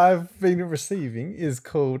game I've been receiving is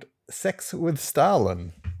called Sex with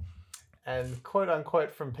Stalin. And quote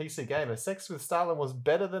unquote from PC Gamer, Sex with Stalin was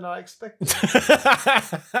better than I expected.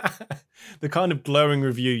 The kind of glowing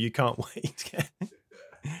review you can't wait to get.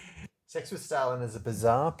 Sex with Stalin is a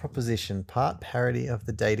bizarre proposition, part parody of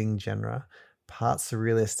the dating genre, part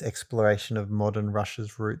surrealist exploration of modern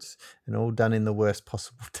Russia's roots, and all done in the worst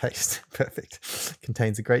possible taste. Perfect.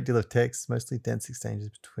 Contains a great deal of text, mostly dense exchanges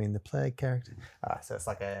between the player character. So it's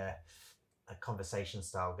like a a conversation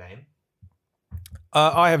style game.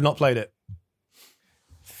 I have not played it.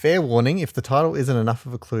 Fair warning, if the title isn't enough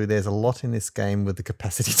of a clue, there's a lot in this game with the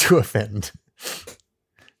capacity to offend.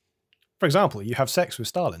 For example, you have sex with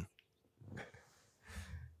Stalin.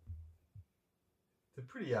 They're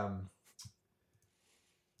pretty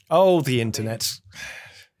Oh, the internet.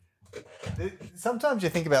 Sometimes you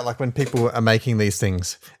think about like when people are making these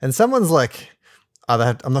things and someone's like,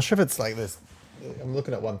 I'm not sure if it's like this. I'm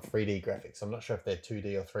looking at one 3D graphics. I'm not sure if they're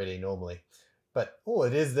 2D or 3D normally, but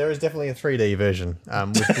there is definitely a 3D version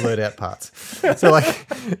with blurred out parts. So like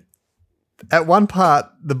at one part,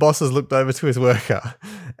 the boss has looked over to his worker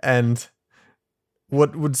and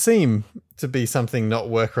what would seem to be something not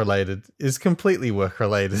work related is completely work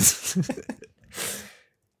related.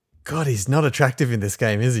 God, he's not attractive in this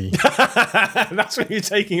game, is he? That's what you're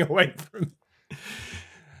taking away from.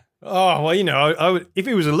 Oh, well, I would, if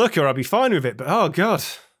he was a looker, I'd be fine with it. But oh god.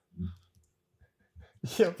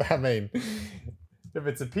 Yeah, but I mean, if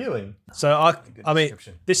it's appealing. So I mean,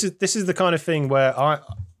 this is the kind of thing where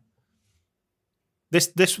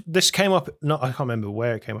this came up. I can't remember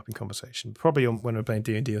where it came up in conversation. Probably when we were playing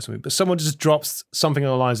D&D or something. But someone just drops something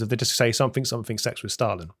along the lines of they just say something sex with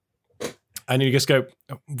Stalin. And you just go,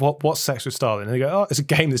 what's Sex with Stalin? And they go, oh, it's a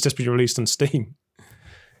game that's just been released on Steam.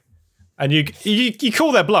 And you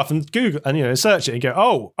call their bluff and Google and search it and go,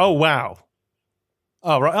 oh wow,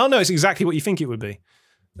 oh right, oh no, it's exactly what you think it would be.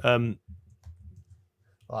 Well,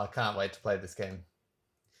 I can't wait to play this game.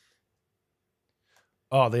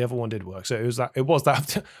 Oh, the other one did work. So it was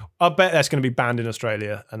that. I bet that's going to be banned in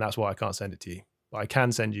Australia, and that's why I can't send it to you. But I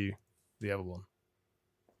can send you the other one.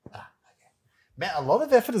 Man, a lot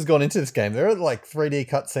of effort has gone into this game. There are like 3D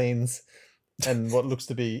cutscenes and what looks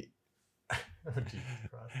to be...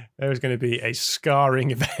 There is going to be a scarring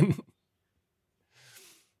event.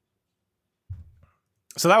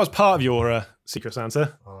 So that was part of your Secret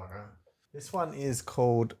Santa. All right. This one is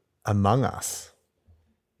called Among Us.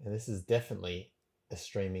 And this is definitely a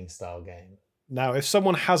streaming style game. Now, if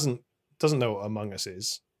someone doesn't know what Among Us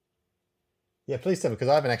is... Yeah, please tell me, because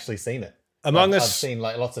I haven't actually seen it. Among Us, I've seen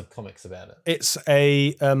like lots of comics about it. It's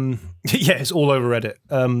a it's all over Reddit.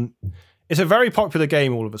 It's a very popular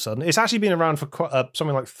game all of a sudden. It's actually been around for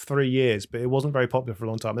something like 3 years, but it wasn't very popular for a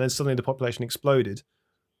long time. And then suddenly the population exploded,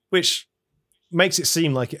 which makes it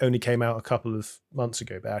seem like it only came out a couple of months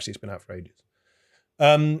ago, but actually it's been out for ages.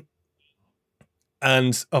 To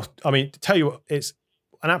tell you what, it's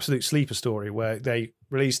an absolute sleeper story where they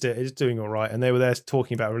released it. It's doing all right, and they were there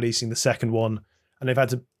talking about releasing the second one. And they've had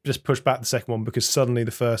to just push back the second one because suddenly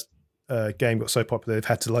the first game got so popular they've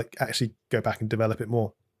had to like actually go back and develop it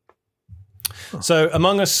more. Huh. So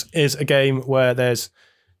Among Us is a game where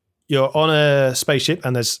you're on a spaceship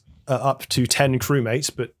and there's up to 10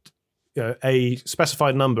 crewmates, but a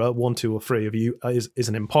specified number, 1, 2, or 3 of you is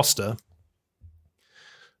an imposter.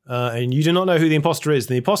 And you do not know who the imposter is.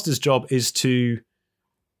 The imposter's job is to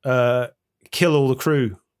kill all the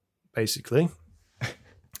crew, basically.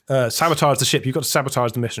 Sabotage the ship. You've got to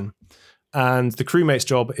sabotage the mission. And the crewmate's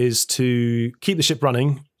job is to keep the ship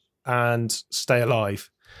running and stay alive.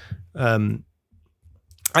 And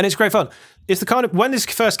it's great fun. It's the kind of, when this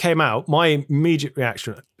first came out, my immediate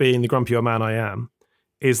reaction, being the grumpy old man I am,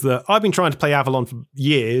 is that I've been trying to play Avalon for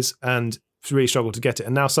years and really struggled to get it.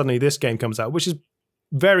 And now suddenly this game comes out, which is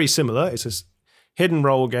very similar. It's a hidden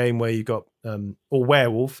role game where you've got, or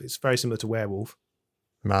Werewolf. It's very similar to Werewolf.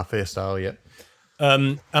 Mafia style, yeah.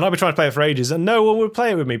 And I've been trying to play it for ages, and no one would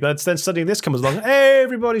play it with me. But then suddenly this comes along,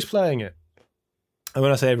 everybody's playing it. And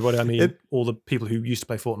when I say everybody, I mean all the people who used to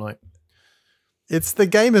play Fortnite. It's the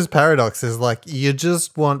gamer's paradox. Is like you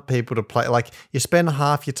just want people to play. Like you spend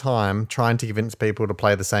half your time trying to convince people to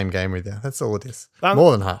play the same game with you. That's all it is.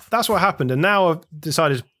 More than half. That's what happened. And now I've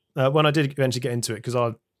decided when I did eventually get into it, because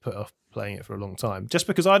I put off playing it for a long time, just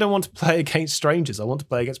because I don't want to play against strangers. I want to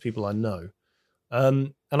play against people I know.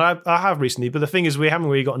 And I have recently, but the thing is we haven't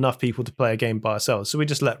really got enough people to play a game by ourselves, so we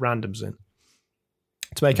just let randoms in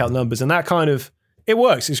to make out numbers, and that kind of, it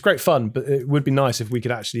works. It's great fun, but it would be nice if we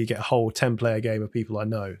could actually get a whole 10-player game of people I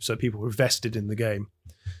know, so people were vested in the game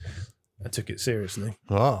and took it seriously.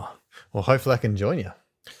 Oh, well, hopefully I can join you.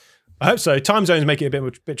 I hope so. Time zones make it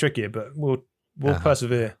a bit trickier, but we'll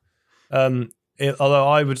persevere. Although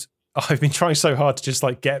I've been trying so hard to just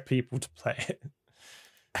like get people to play it.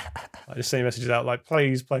 I just send messages out like,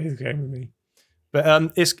 please play the game with me.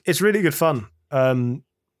 But it's really good fun. And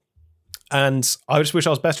I just wish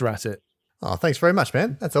I was better at it. Oh, thanks very much,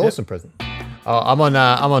 man. That's an awesome present. Oh, I'm on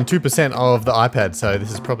 2% of the iPad, so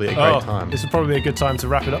this is probably a great time. This is probably a good time to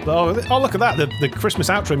wrap it up. Oh, look at that. The Christmas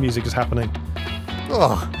outro music is happening.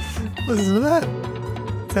 Oh, listen to that.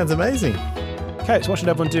 Sounds amazing. Okay, so what should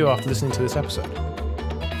everyone do after listening to this episode?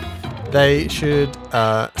 They should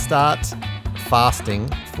start fasting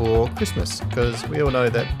for Christmas, because we all know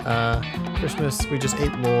that Christmas we just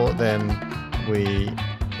eat more than we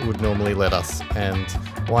would normally let us, and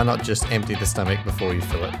why not just empty the stomach before you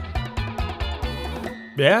fill it?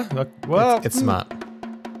 Yeah, well, It's smart.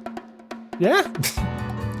 yeah.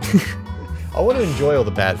 I want to enjoy all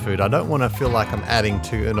the bad food. I don't want to feel like I'm adding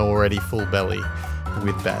to an already full belly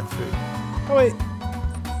with bad food. Oh wait,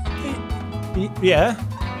 yeah,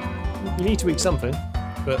 you need to eat something,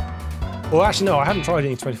 but well, actually no, I haven't tried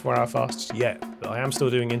eating 24-hour fasts yet, but I am still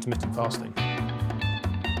doing intermittent fasting.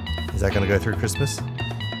 Is that going to go through Christmas?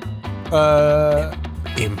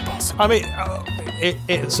 Impossible. I mean,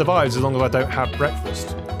 it survives as long as I don't have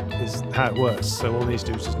breakfast. Is how it works. So all I need to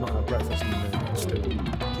do is just not have breakfast and then it'll still keep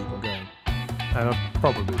on going. And I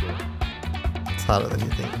probably will. It's harder than you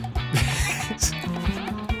think.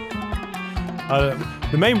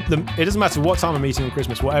 It doesn't matter what time I'm eating on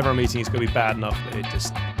Christmas. Whatever I'm eating is going to be bad enough that it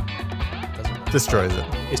just doesn't matter. Destroys it.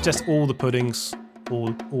 It's just all the puddings, all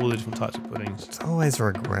the different types of puddings. It's always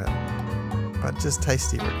regret, but just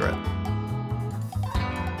tasty regret.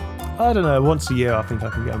 I don't know. Once a year, I think I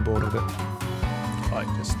can get on board with it. Like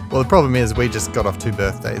just Well, the problem is we just got off 2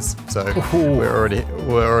 birthdays, so Ooh. we're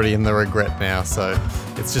already in the regret now. So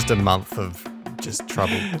it's just a month of just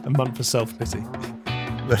trouble. a month of self-pity.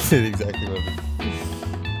 That's it, exactly what it is.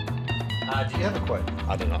 Do you have a quote?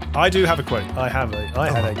 I don't know. I do have a quote. I had a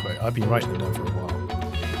quote. I've been writing it down for a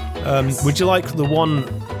while. Would you like the one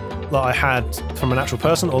that I had from an actual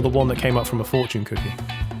person, or the one that came up from a fortune cookie?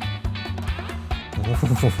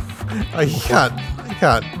 Oh, you can't.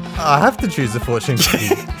 I have to choose the fortune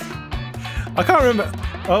cookie. I can't remember.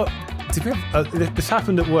 Oh, did we have, this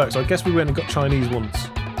happened at work, so I guess we went and got Chinese once,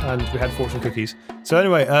 and we had fortune cookies. So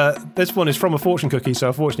anyway, this one is from a fortune cookie. So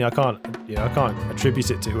unfortunately, I can't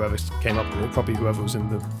attribute it to whoever came up with it. Probably whoever was in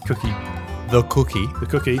the cookie. The cookie. The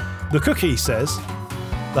cookie. The cookie says,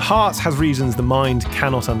 "The heart has reasons the mind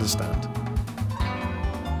cannot understand."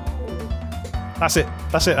 That's it.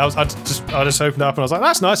 I just opened up and I was like,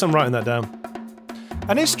 "That's nice." I'm writing that down.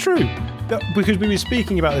 And it's true, because we've been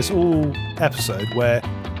speaking about this all episode, where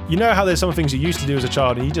you know how there's some things you used to do as a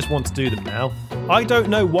child and you just want to do them now. I don't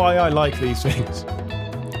know why I like these things.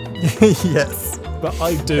 Yes. But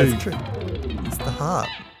I do. That's true. It's the heart.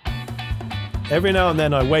 Every now and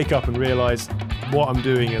then I wake up and realise what I'm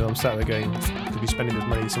doing, and I'm sat there going, I could be spending this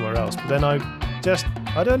money somewhere else. But then I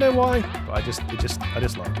don't know why, but I just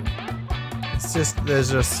like it. It's just,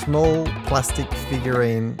 there's a small plastic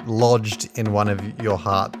figurine lodged in one of your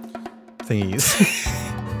heart thingies.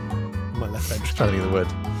 My left bench. Trying to think of the word.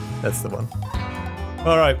 That's the one.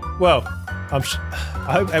 All right. Well, I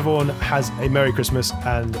hope everyone has a Merry Christmas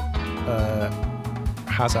and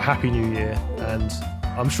has a Happy New Year. And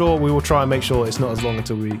I'm sure we will try and make sure it's not as long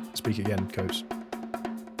until we speak again, Copes.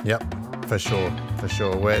 Yep, for sure.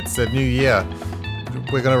 It's a new year.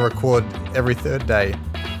 We're going to record every third day.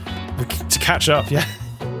 To catch up, yeah.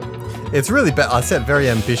 It's really bad. I set very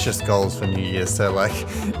ambitious goals for New Year, so like,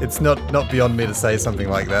 it's not beyond me to say something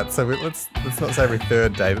like that. So let's not say every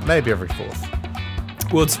third day, but maybe every fourth.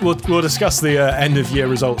 We'll discuss the end of year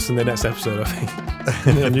results in the next episode, I think.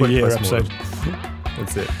 The New Year episode.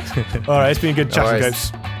 That's it. All right, it's been good chatting,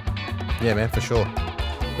 Copes. Yeah, man, for sure.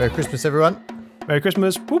 Merry Christmas, everyone. Merry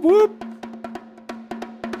Christmas. Whoop whoop.